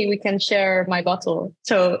said, "Hey, we can share my bottle."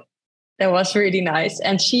 So that was really nice.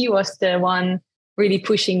 And she was the one really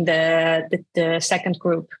pushing the second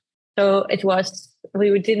group. So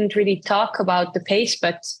we didn't really talk about the pace,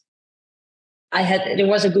 but it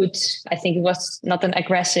was I think it was not an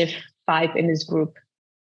aggressive vibe in this group.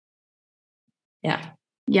 Yeah.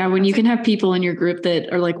 Yeah. When you can have people in your group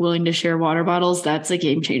that are like willing to share water bottles, that's a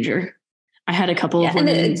game changer. I had a couple of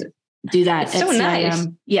women do that It's at so CIM. nice.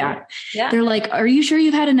 Yeah. Yeah. They're like, are you sure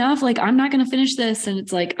you've had enough? Like, I'm not going to finish this. And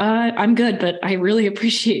it's like, I'm good, but I really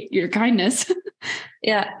appreciate your kindness.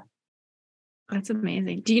 Yeah. That's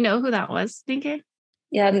amazing. Do you know who that was, Nienke?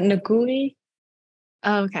 Yeah. Naguri.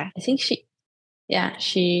 Oh, okay. I think she's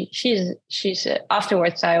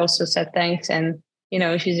afterwards I also said thanks, and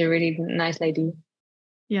she's a really nice lady.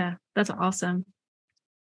 Yeah, that's awesome.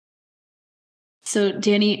 So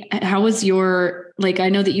Danny, how was your, I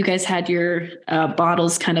know that you guys had your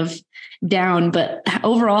bottles kind of down, but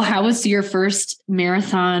overall, how was your first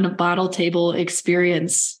marathon bottle table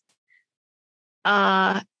experience?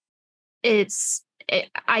 I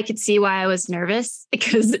could see why I was nervous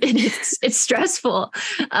because it's stressful.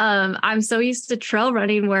 I'm so used to trail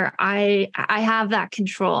running where I have that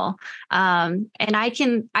control, and I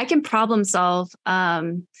can problem solve.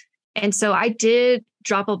 And so I did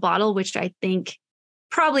drop a bottle, which I think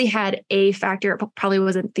probably had a factor. It probably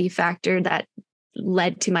wasn't the factor that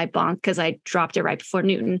led to my bonk because I dropped it right before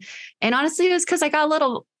Newton. And honestly, it was because I got a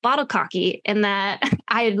little bottle cocky and that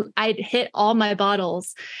I'd hit all my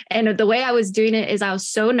bottles. And the way I was doing it is I was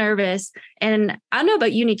so nervous. And I don't know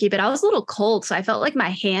about you, Nikki, but I was a little cold. So I felt like my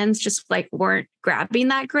hands just weren't grabbing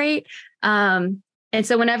that great. And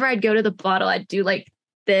so whenever I'd go to the bottle, I'd do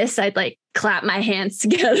this. I'd clap my hands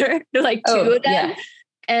together, two of them,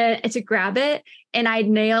 and to grab it. And I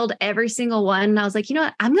nailed every single one. And I was like, you know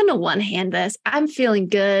what? I'm going to one hand this. I'm feeling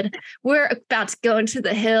good. We're about to go into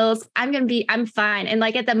the hills. I'm fine. And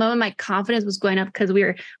at that moment, my confidence was going up because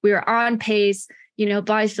we were on pace,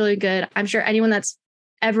 body's feeling good. I'm sure anyone that's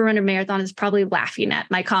ever run a marathon is probably laughing at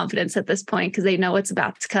my confidence at this point because they know what's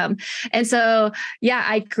about to come. And so, yeah,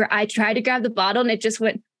 I tried to grab the bottle and it just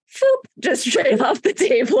went just straight off the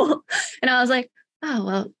table. And I was like, oh,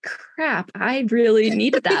 well, crap. I really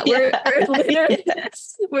needed that.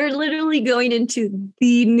 We're literally going into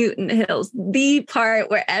the Newton Hills, the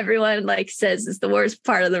part where everyone says is the worst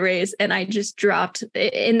part of the race. And I just dropped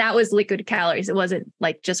it, and that was liquid calories. It wasn't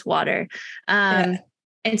just water. And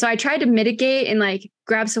so I tried to mitigate and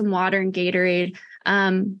grab some water and Gatorade.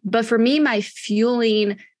 But for me, my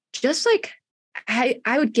fueling, just I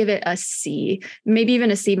would give it a C, maybe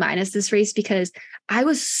even a C- this race because I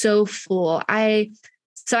was so full.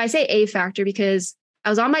 So I say A factor because I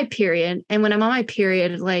was on my period. And when I'm on my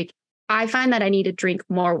period, I find that I need to drink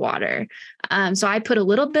more water. So I put a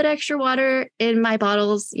little bit extra water in my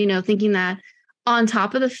bottles, thinking that on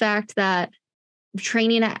top of the fact that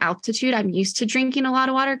training at altitude, I'm used to drinking a lot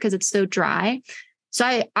of water because it's so dry. So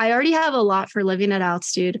I already have a lot for living at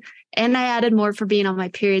altitude. And I added more for being on my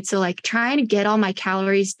period. So trying to get all my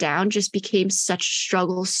calories down just became such a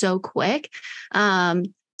struggle so quick.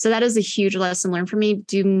 So that is a huge lesson learned for me.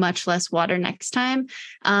 Do much less water next time.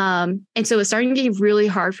 And so it was starting to get really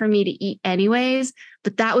hard for me to eat anyways.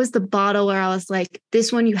 But that was the bottle where I was like,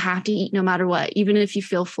 this one you have to eat no matter what, even if you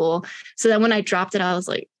feel full. So then when I dropped it, I was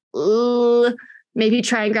like, ugh, maybe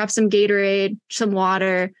try and grab some Gatorade, some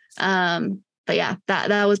water. But yeah,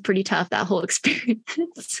 that was pretty tough, that whole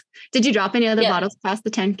experience. Did you drop any other bottles past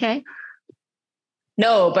the 10K?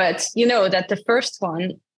 No, but you know that the first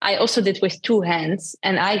one I also did with two hands,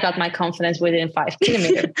 and I got my confidence within 5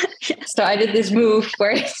 kilometers. So I did this move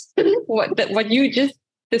where what you just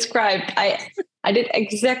described, I did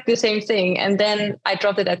exactly the same thing, and then I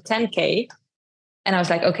dropped it at 10K, and I was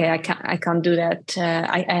like, okay, I can't do that.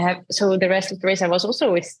 I have, so the rest of the race I was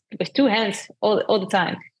also with two hands all the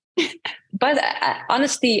time. But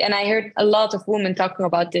honestly, and I heard a lot of women talking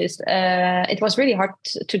about this, it was really hard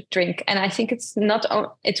to drink. And I think it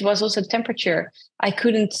was also temperature. I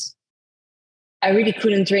really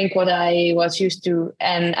couldn't drink what I was used to.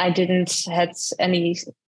 And I didn't had any,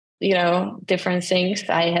 different things.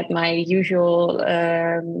 I had my usual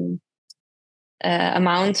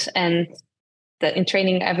amount, and that in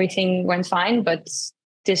training, everything went fine. But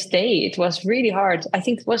this day, it was really hard. I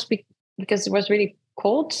think it was because it was really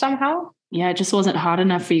cold somehow. Yeah, it just wasn't hot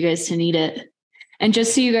enough for you guys to need it. And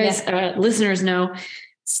just so you guys, listeners know,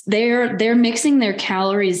 they're mixing their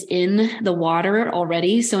calories in the water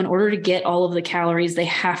already. So in order to get all of the calories, they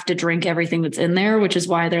have to drink everything that's in there, which is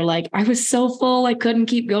why they're like, I was so full, I couldn't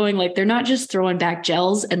keep going. They're not just throwing back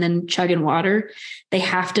gels and then chugging water. They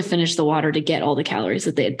have to finish the water to get all the calories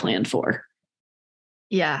that they had planned for.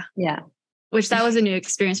 Yeah. Yeah. Which that was a new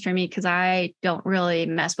experience for me because I don't really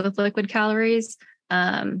mess with liquid calories.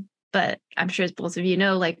 But I'm sure as both of you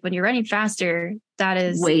know, when you're running faster, that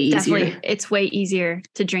is it's way easier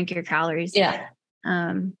to drink your calories. Yeah.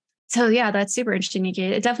 So yeah, that's super interesting, Nienke.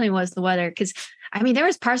 It definitely was the weather. Cause there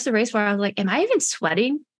was parts of the race where I was like, am I even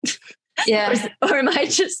sweating? Yeah. or am I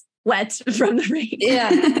just wet from the rain?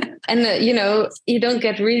 Yeah. And, you don't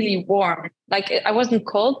get really warm. Like I wasn't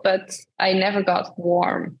cold, but I never got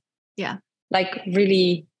warm. Yeah. Like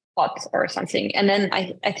really hot or something. And then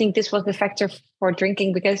I think this was the factor for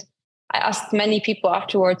drinking, because I asked many people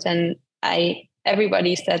afterwards, and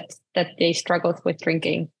everybody said that they struggled with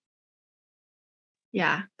drinking.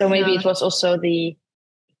 Yeah. So maybe it was also the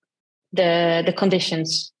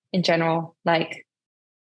conditions in general, like,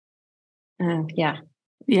 yeah.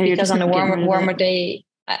 Because on a warmer day,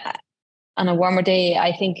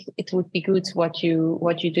 I think it would be good what you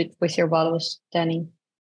did with your bottles, Danny.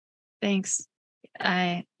 Thanks.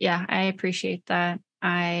 I appreciate that.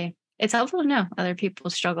 It's helpful to know other people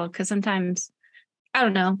struggle, because sometimes, I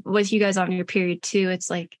don't know, with you guys on your period too, it's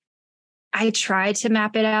like I try to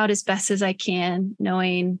map it out as best as I can,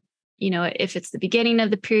 knowing, if it's the beginning of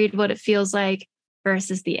the period, what it feels like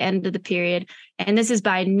versus the end of the period. And this is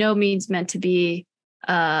by no means meant to be,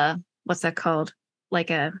 what's that called? Like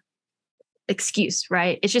a excuse,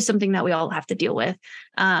 right? It's just something that we all have to deal with.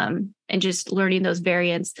 And just learning those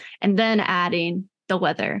variants and then adding the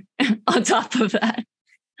weather on top of that.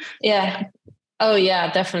 Yeah. Oh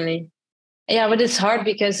yeah, definitely. Yeah, but it's hard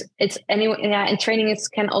because it's anyway. Yeah, in training it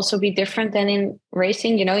can also be different than in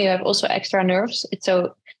racing. You have also extra nerves.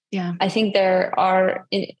 Yeah. I think there are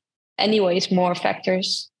anyways more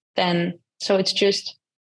factors than, so it's just,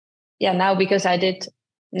 now because I did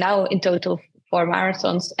now in total 4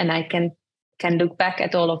 marathons, and I can look back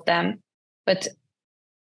at all of them, but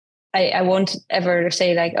I won't ever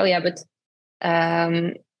say like, oh yeah, but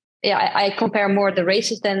I compare more the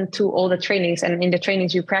races than to all the trainings, and in the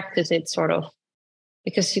trainings you practice it sort of,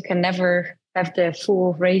 because you can never have the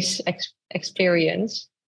full race experience.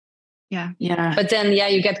 Yeah. But then,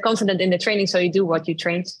 you get confident in the training, so you do what you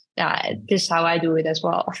trained. Yeah, this is how I do it as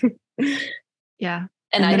well. Yeah.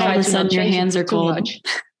 And I then all try of a to sudden not your change hands it are too cold. much.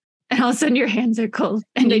 And all of a sudden your hands are cold,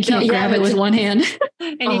 and you can't grab it with one hand.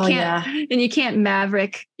 And you can't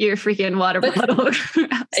maverick your freaking water bottle.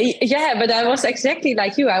 Yeah, but I was exactly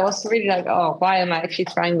like you. I was really like, oh, why am I actually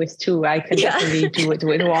trying with 2? I can definitely do it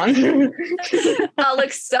with 1. I'll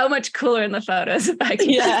look so much cooler in the photos if I can.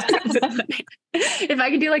 Yeah. If I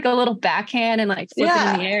could do like a little backhand and like flip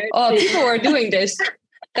it in the air. Oh, people were doing this.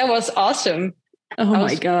 That was awesome. Oh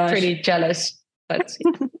my gosh. Pretty jealous, but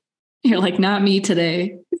you're like, not me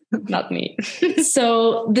today. Not me.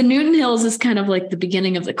 So the Newton Hills is kind of like the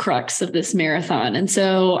beginning of the crux of this marathon. And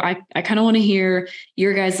so I kind of want to hear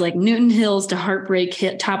your guys' like Newton Hills to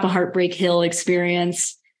top of Heartbreak Hill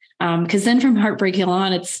experience. Because then from Heartbreak Hill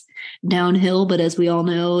on, it's downhill, but as we all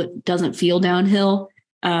know, it doesn't feel downhill.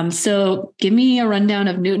 So give me a rundown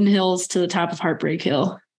of Newton Hills to the top of Heartbreak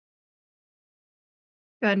Hill.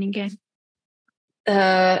 Go ahead, Nienke.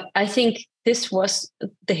 I think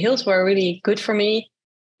the hills were really good for me,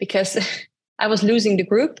 because I was losing the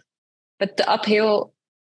group, but the uphill,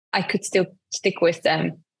 I could still stick with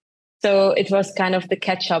them. So it was kind of the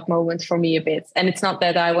catch-up moment for me a bit. And it's not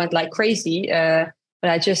that I went like crazy, but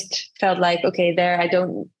I just felt like, okay, there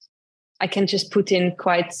I can just put in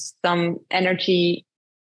quite some energy,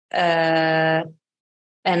 and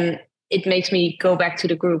it makes me go back to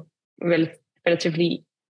the group relatively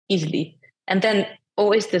easily. And then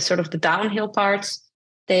always the sort of the downhill parts,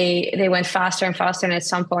 they went faster and faster, and at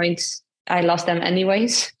some point I lost them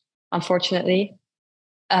anyways, unfortunately.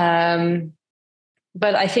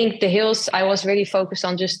 But I think the hills, I was really focused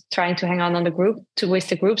on just trying to hang on the group with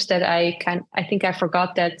the groups that I think I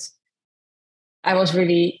forgot that I was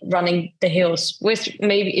really running the hills, which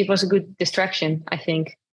maybe it was a good distraction, I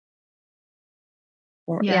think.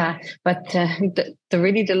 But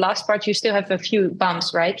the last part, you still have a few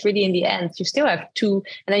bumps, right? Really in the end, you still have 2,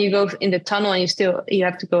 and then you go in the tunnel and you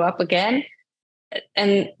have to go up again.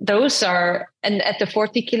 And those are, and at the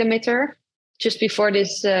 40 kilometer, just before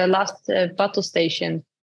this last battle station,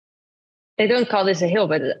 they don't call this a hill,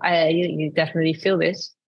 but you definitely feel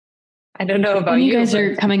this. I don't know about when you guys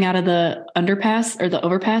are coming out of the underpass or the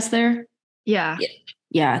overpass there. Yeah.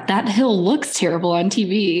 Yeah. That hill looks terrible on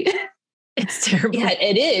TV. It's terrible. Yeah,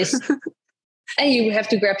 it is. And you have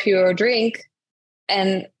to grab your drink.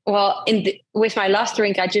 And well, with my last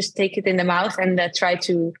drink, I just take it in the mouth and try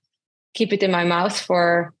to keep it in my mouth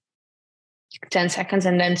for 10 seconds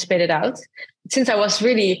and then spit it out. Since I was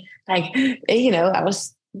really like, I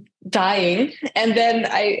was dying, and then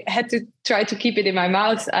I had to try to keep it in my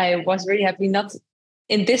mouth. I was really happy. Not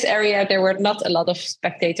in this area, there were not a lot of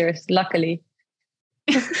spectators, luckily,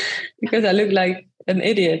 because I looked like an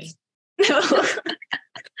idiot.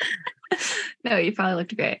 No, you probably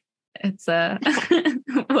looked great. It's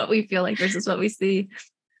what we feel like versus what we see.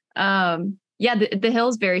 The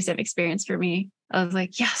hill's very same experience for me. I was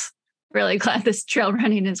like, yes, really glad this trail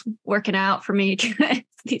running is working out for me.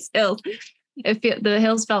 These hills, the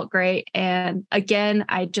hills felt great. And again,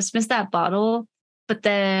 I just missed that bottle. But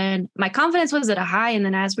then my confidence was at a high. And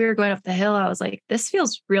then as we were going up the hill, I was like, this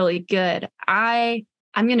feels really good. I'm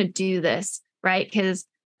going to do this. Right. Because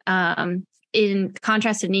in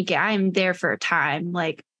contrast to Nienke, I'm there for a time,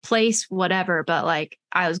 like place, whatever. But like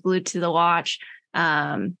I was glued to the watch.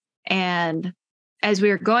 And as we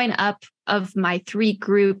were going up of my 3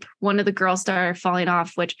 group, one of the girls started falling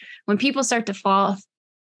off, which when people start to fall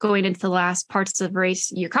going into the last parts of the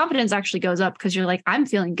race, your confidence actually goes up because you're like, I'm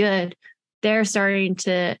feeling good. They're starting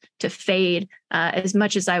to fade as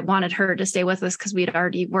much as I wanted her to stay with us because we'd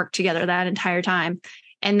already worked together that entire time.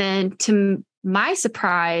 And then to my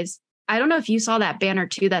surprise, I don't know if you saw that banner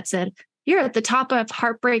too that said, you're at the top of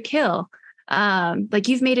Heartbreak Hill. Like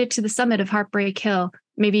you've made it to the summit of Heartbreak Hill.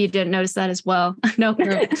 Maybe you didn't notice that as well. No.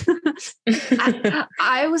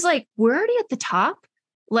 I was like, we're already at the top.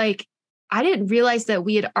 Like, I didn't realize that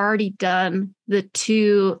we had already done the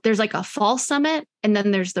 2. There's like a fall summit and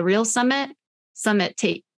then there's the real summit.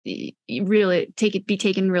 Be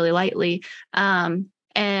taken really lightly. And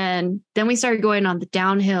then we started going on the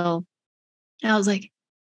downhill. And I was like,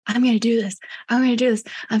 I'm going to do this.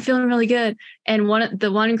 I'm feeling really good. And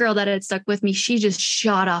the one girl that had stuck with me, she just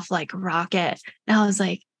shot off like a rocket. And I was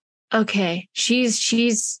like, okay,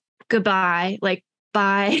 she's goodbye. Like,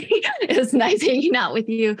 bye. It was nice hanging out with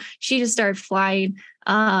you. She just started flying.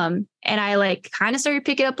 And I like kind of started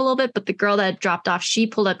picking up a little bit, but the girl that dropped off, she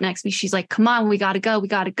pulled up next to me. She's like, come on, we got to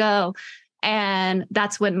go. And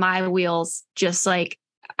that's when my wheels just like,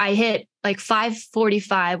 I hit like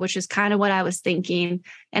 5:45, which is kind of what I was thinking.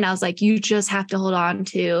 And I was like, you just have to hold on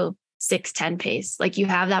to 6:10 pace. Like you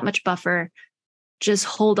have that much buffer. Just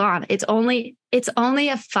hold on. It's only a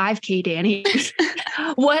 5K, Danny.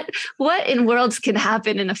 What in worlds can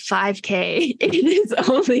happen in a 5K? It is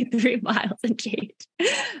only 3 miles and change.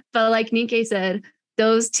 But like Nienke said,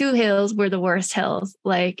 those 2 hills were the worst hills.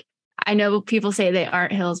 Like I know people say they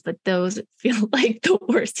aren't hills, but those feel like the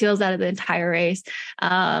worst hills out of the entire race.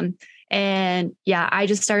 And yeah, I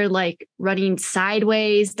just started like running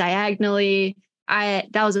sideways, diagonally.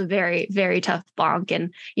 That was a very, very tough bonk.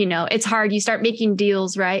 And, you know, it's hard. You start making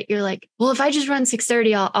deals, right? You're like, well, if I just run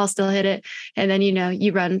 6:30, I'll still hit it. And then, you know,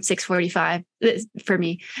 you run 6:45 for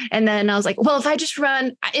me. And then I was like, well, if I just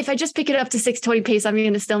pick it up to 6:20 pace, I'm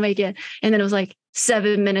going to still make it. And then it was like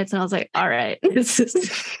 7 minutes. And I was like, all right, this was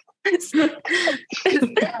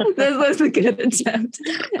a good attempt.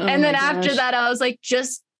 And then after that, I was like,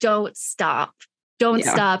 just don't stop. Don't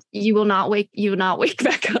stop. You will not wake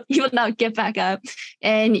back up. You will not get back up.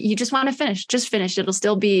 And you just want to finish. Just finish. It'll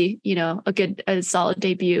still be, you know, a solid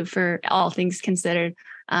debut for all things considered.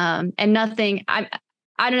 And nothing, I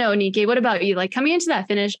don't know, Nienke, what about you? Like coming into that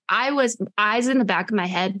finish, I was eyes in the back of my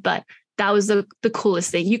head, but that was the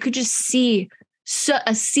coolest thing. You could just see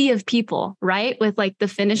a sea of people, right? With like the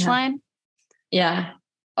finish line. Yeah.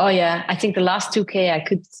 Oh yeah. I think the last 2K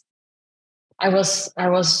I was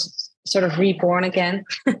sort of reborn again.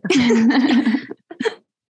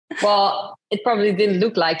 Well, it probably didn't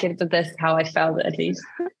look like it, but that's how I felt at least.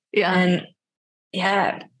 Yeah. And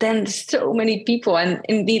yeah, then so many people. And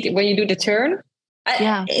indeed, when you do the turn,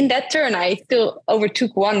 in that turn, I still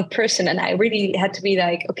overtook one person and I really had to be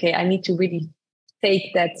like, okay, I need to really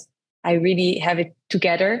fake that I really have it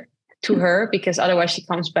together to her because otherwise she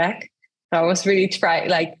comes back. So I was really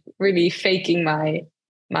really faking my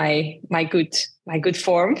good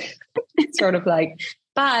form. Sort of like,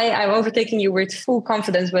 bye, I'm overtaking you with full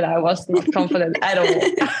confidence, but I was not confident at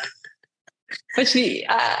all. But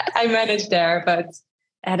I managed there, but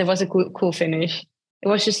it was a cool finish. It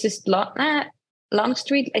was just this long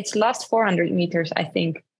street. It's last 400 meters, I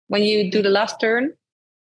think. When you do the last turn,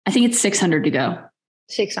 I think it's 600 to go.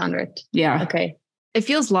 600. Yeah. Okay. It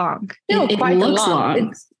feels long. It looks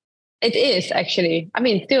long. It is actually. I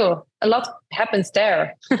mean, still a lot happens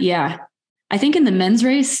there. Yeah. I think in the men's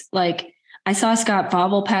race, like I saw Scott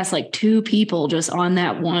Fauble pass like 2 people just on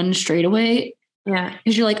that one straightaway. Yeah.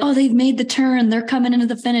 Because you're like, oh, they've made the turn. They're coming into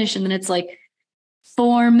the finish. And then it's like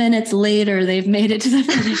 4 minutes later, they've made it to the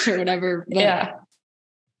finish or whatever. But, yeah.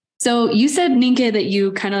 So you said, Nienke, that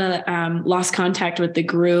you kind of lost contact with the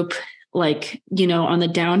group, like, you know, on the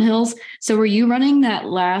downhills. So were you running that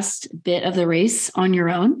last bit of the race on your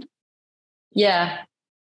own? Yeah.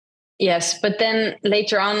 Yes. But then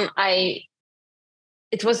later on,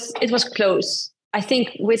 it was close. I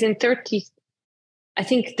think within 30, I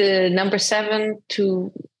think the number 7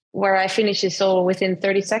 to where I finished is all within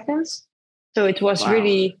 30 seconds. So it was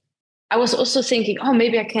really, I was also thinking, oh,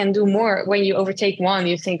 maybe I can do more. When you overtake one,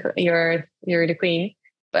 you think you're the queen.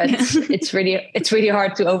 but it's really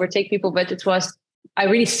hard to overtake people. But I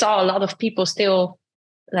really saw a lot of people still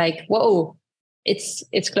like, whoa,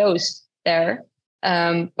 it's close there.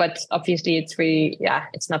 But obviously it's really,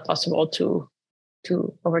 it's not possible to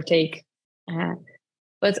overtake.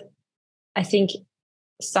 But I think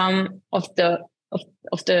some of the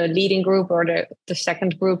leading group or the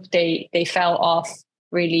second group, they fell off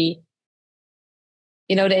really.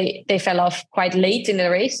 They fell off quite late in the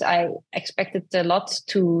race. I expected a lot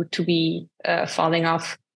to be falling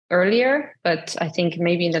off earlier, but I think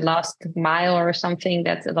maybe in the last mile or something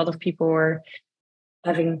that a lot of people were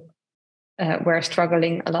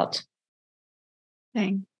struggling a lot.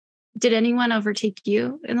 Dang. Did anyone overtake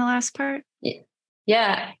you in the last part?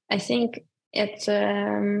 Yeah, I think it's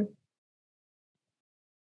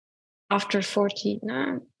after 40,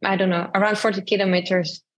 no, I don't know, around 40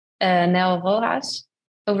 kilometers, Nel Rojas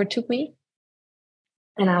overtook me.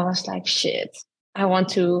 And I was like, shit, I want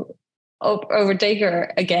to overtake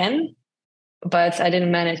her again. But I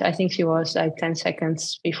didn't manage. I think she was like 10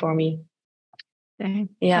 seconds before me. Dang,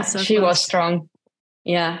 yeah, so she close. Was strong.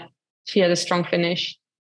 Yeah, she had a strong finish.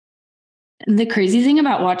 And the crazy thing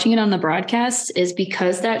about watching it on the broadcast is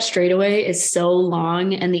because that straightaway is so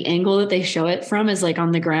long and the angle that they show it from is like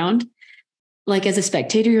on the ground. Like as a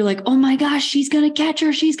spectator, you're like, oh my gosh, she's going to catch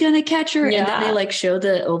her. She's going to catch her. Yeah. And then they like show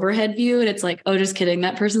the overhead view and it's like, oh, just kidding.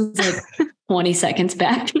 That person's like 20 seconds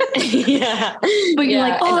back. Yeah. But you're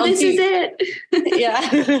like, oh, this is it.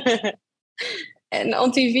 Yeah. And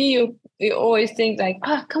on TV, you always think like,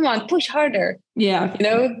 come on, push harder. Yeah.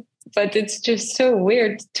 But it's just so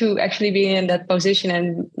weird to actually be in that position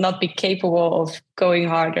and not be capable of going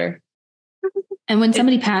harder. And when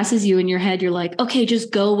somebody passes you in your head, you're like, okay,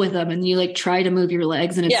 just go with them. And you like try to move your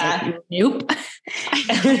legs and it's like, nope,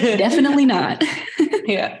 definitely not.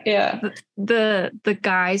 Yeah. The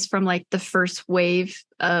guys from like the first wave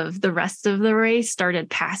of the rest of the race started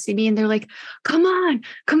passing me and they're like, come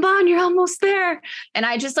on, you're almost there. And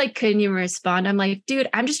I just like couldn't even respond. I'm like, dude,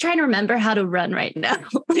 I'm just trying to remember how to run right now.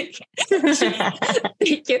 Thank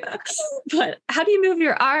you. But how do you move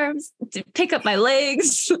your arms to pick up my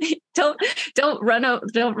legs? Don't run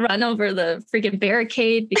over the freaking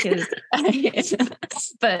barricade because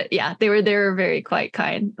but yeah, they were very quite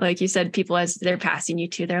kind. Like you said, people as they're passing you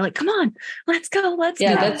too, they're like, come on, let's go.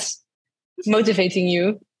 Yeah, that's motivating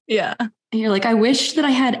you. Yeah. And you're like, I wish that I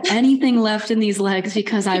had anything left in these legs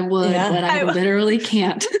because I would, but I literally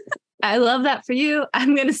can't. I love that for you.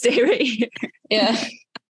 I'm going to stay right here. Yeah.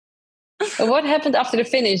 What happened after the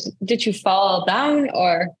finish? Did you fall down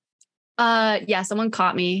or? Yeah, someone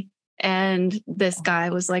caught me and this guy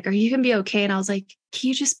was like, are you going to be okay? And I was like, can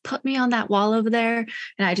you just put me on that wall over there?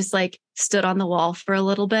 And I just like stood on the wall for a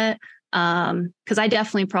little bit. Cause I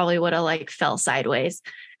definitely probably would have like fell sideways.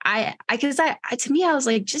 To me, I was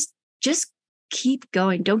like, just keep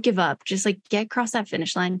going. Don't give up. Just like get across that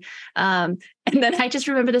finish line. And then I just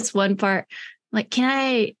remember this one part, like, can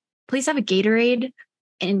I please have a Gatorade?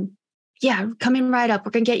 And yeah, coming right up.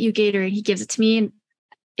 We're going to get you Gatorade. He gives it to me. And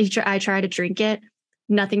I try to drink it.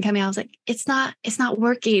 Nothing coming out. I was like, it's not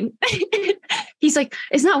working. He's like,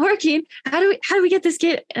 it's not working. How do we get this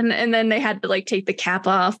kid? And then they had to like take the cap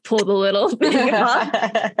off, pull the little thing off.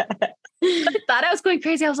 I thought I was going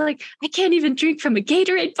crazy. I was like, I can't even drink from a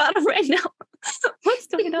Gatorade bottle right now. What's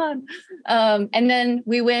going on? And then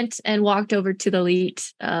we went and walked over to the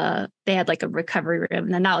elite. They had like a recovery room,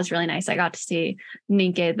 and then that was really nice. I got to see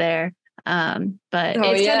Nienke there. But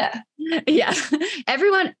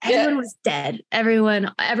everyone was dead.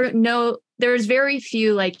 There was very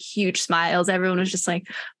few like huge smiles. Everyone was just like,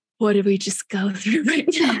 what did we just go through right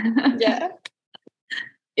now? Yeah.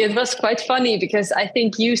 It was quite funny because I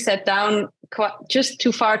think you sat down just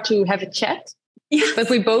too far to have a chat. Yes. But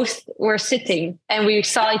we both were sitting and we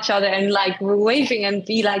saw each other and like we're waving and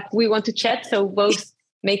be like, we want to chat. So both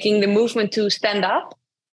making the movement to stand up,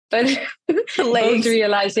 but both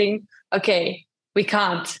realizing, okay, we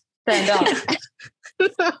can't stand up.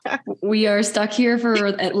 We are stuck here for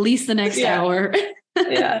at least the next hour.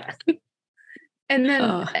 Yeah.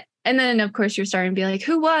 And then of course you're starting to be like,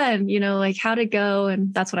 who won? Like how'd it go?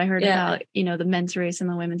 And that's what I heard about, the men's race and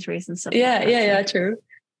the women's race and stuff. Yeah, true.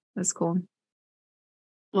 That's cool.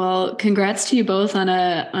 Well, congrats to you both on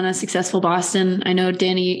a successful Boston. I know,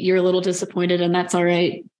 Danny, you're a little disappointed, and that's all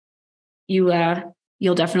right.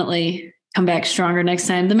 You'll definitely come back stronger next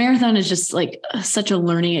time. The marathon is just like such a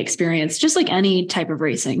learning experience, just like any type of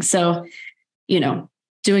racing. So,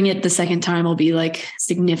 doing it the second time will be like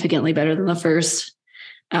significantly better than the first.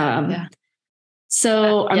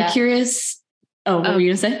 So I'm curious. Oh, what were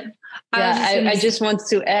you gonna say? I just want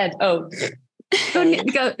to add. Go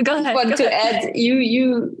ahead. Want to add,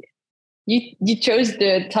 you chose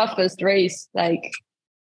the toughest race. Like,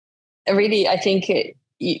 really, I think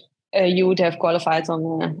you would have qualified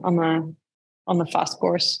on a fast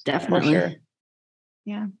course. Definitely. For sure.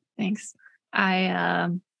 Yeah, thanks.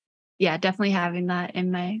 Definitely having that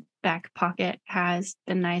in my back pocket has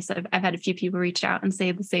been nice. I've had a few people reach out and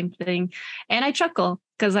say the same thing, and I chuckle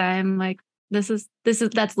because I'm like, that's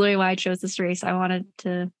literally why I chose this race. I wanted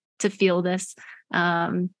to feel this,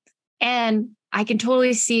 and I can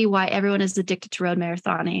totally see why everyone is addicted to road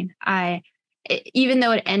marathoning. Even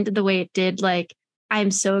though it ended the way it did, like,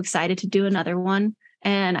 I'm so excited to do another one,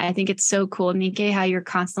 and I think it's so cool, Nienke, how you're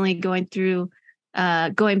constantly going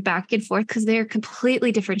back and forth, because they're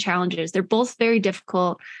completely different challenges. They're both very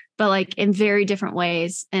difficult, but like in very different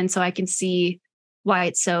ways. And so I can see why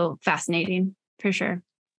it's so fascinating, for sure.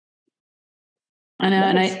 I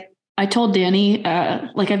know. Nice. And I told Danny,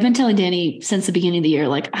 like, I've been telling Danny since the beginning of the year,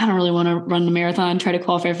 like, I don't really want to run the marathon, try to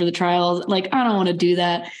qualify for the trials. Like, I don't want to do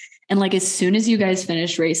that. And like, as soon as you guys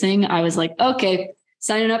finished racing, I was like, okay,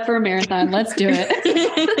 signing up for a marathon. Let's do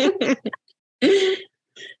it.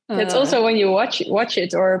 It's also when you watch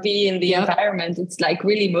it or be in the environment, it's like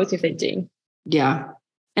really motivating. Yeah.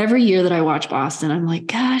 Every year that I watch Boston, I'm like,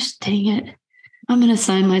 gosh, dang it. I'm going to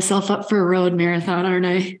sign myself up for a road marathon, aren't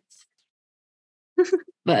I?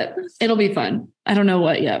 But it'll be fun. I don't know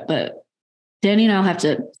what yet, but Danny and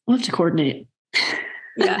we'll have to coordinate.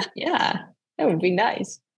 Yeah. That would be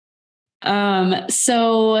nice.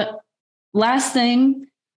 So last thing,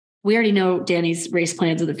 we already know Danny's race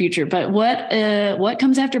plans of the future, but what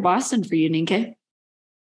comes after Boston for you, Nienke?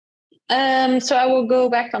 So I will go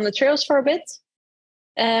back on the trails for a bit.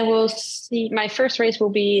 We'll see. My first race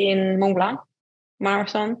will be in Mont Blanc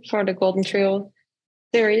Marathon for the Golden Trail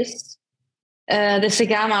Series. The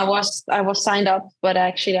Segama I was signed up, but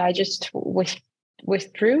actually I just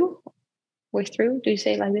withdrew. Do you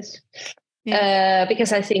say it like this? Yeah.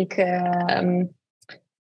 Because I think.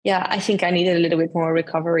 I think I needed a little bit more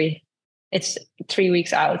recovery. It's 3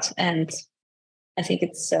 weeks out, and I think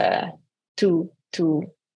it's too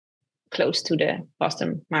close to the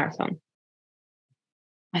Boston Marathon.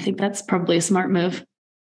 I think that's probably a smart move.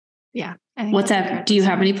 Yeah. What's that? Do you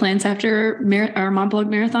have any plans after Mont Blanc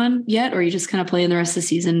Marathon yet, or are you just kind of playing the rest of the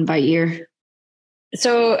season by ear?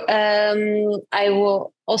 So I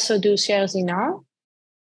will also do Sierre-Zinard,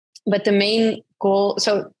 but the main goal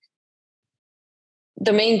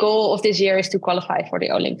of this year is to qualify for the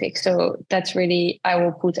Olympics. So that's really, I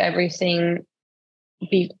will put everything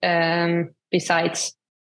besides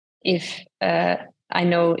if I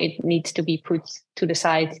know it needs to be put to the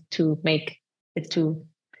side to make it to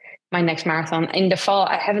my next marathon. In the fall,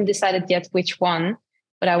 I haven't decided yet which one,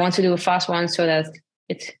 but I want to do a fast one so that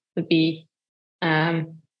it would be, a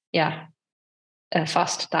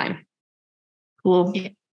fast time. Cool.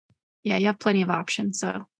 Yeah, you have plenty of options.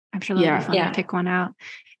 So I'm sure that'll be fun to pick one out.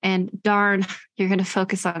 And darn, you're going to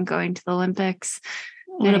focus on going to the Olympics.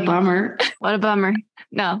 What a bummer. What a bummer.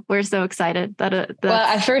 No, we're so excited. Well,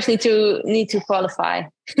 I first need to qualify.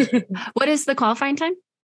 What is the qualifying time?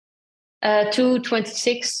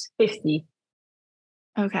 2:26:50.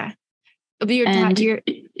 Okay.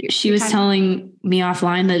 She was telling me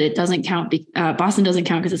offline that it doesn't count. Boston doesn't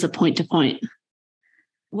count because it's a point to point.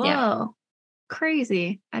 Whoa. Yeah.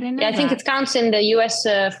 Crazy. I didn't know. I think it counts in the US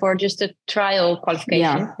for just a trial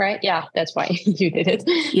qualification, right? Yeah, that's why you did it.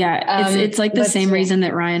 Yeah, it's like the same reason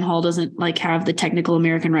that Ryan Hall doesn't like have the technical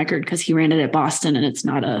American record, because he ran it at Boston and it's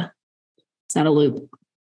not a loop.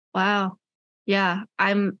 Wow. Yeah,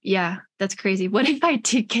 that's crazy. What if I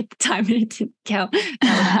did get the time and it didn't count?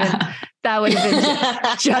 That would have been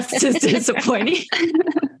just as disappointing.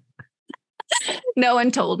 No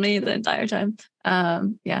one told me the entire time.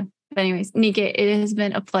 But anyways, Nienke, it has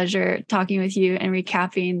been a pleasure talking with you and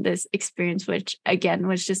recapping this experience, which again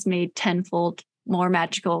was just made tenfold more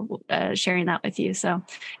magical sharing that with you. So,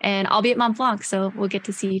 and I'll be at Mont Blanc, so we'll get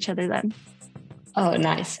to see each other then. Oh,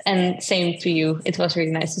 nice. And same to you. It was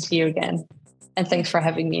really nice to see you again. And thanks for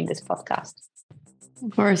having me in this podcast.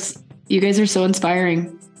 Of course. You guys are so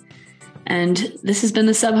inspiring. And this has been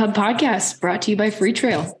the Sub Hub Podcast, brought to you by Free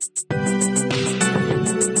Trail.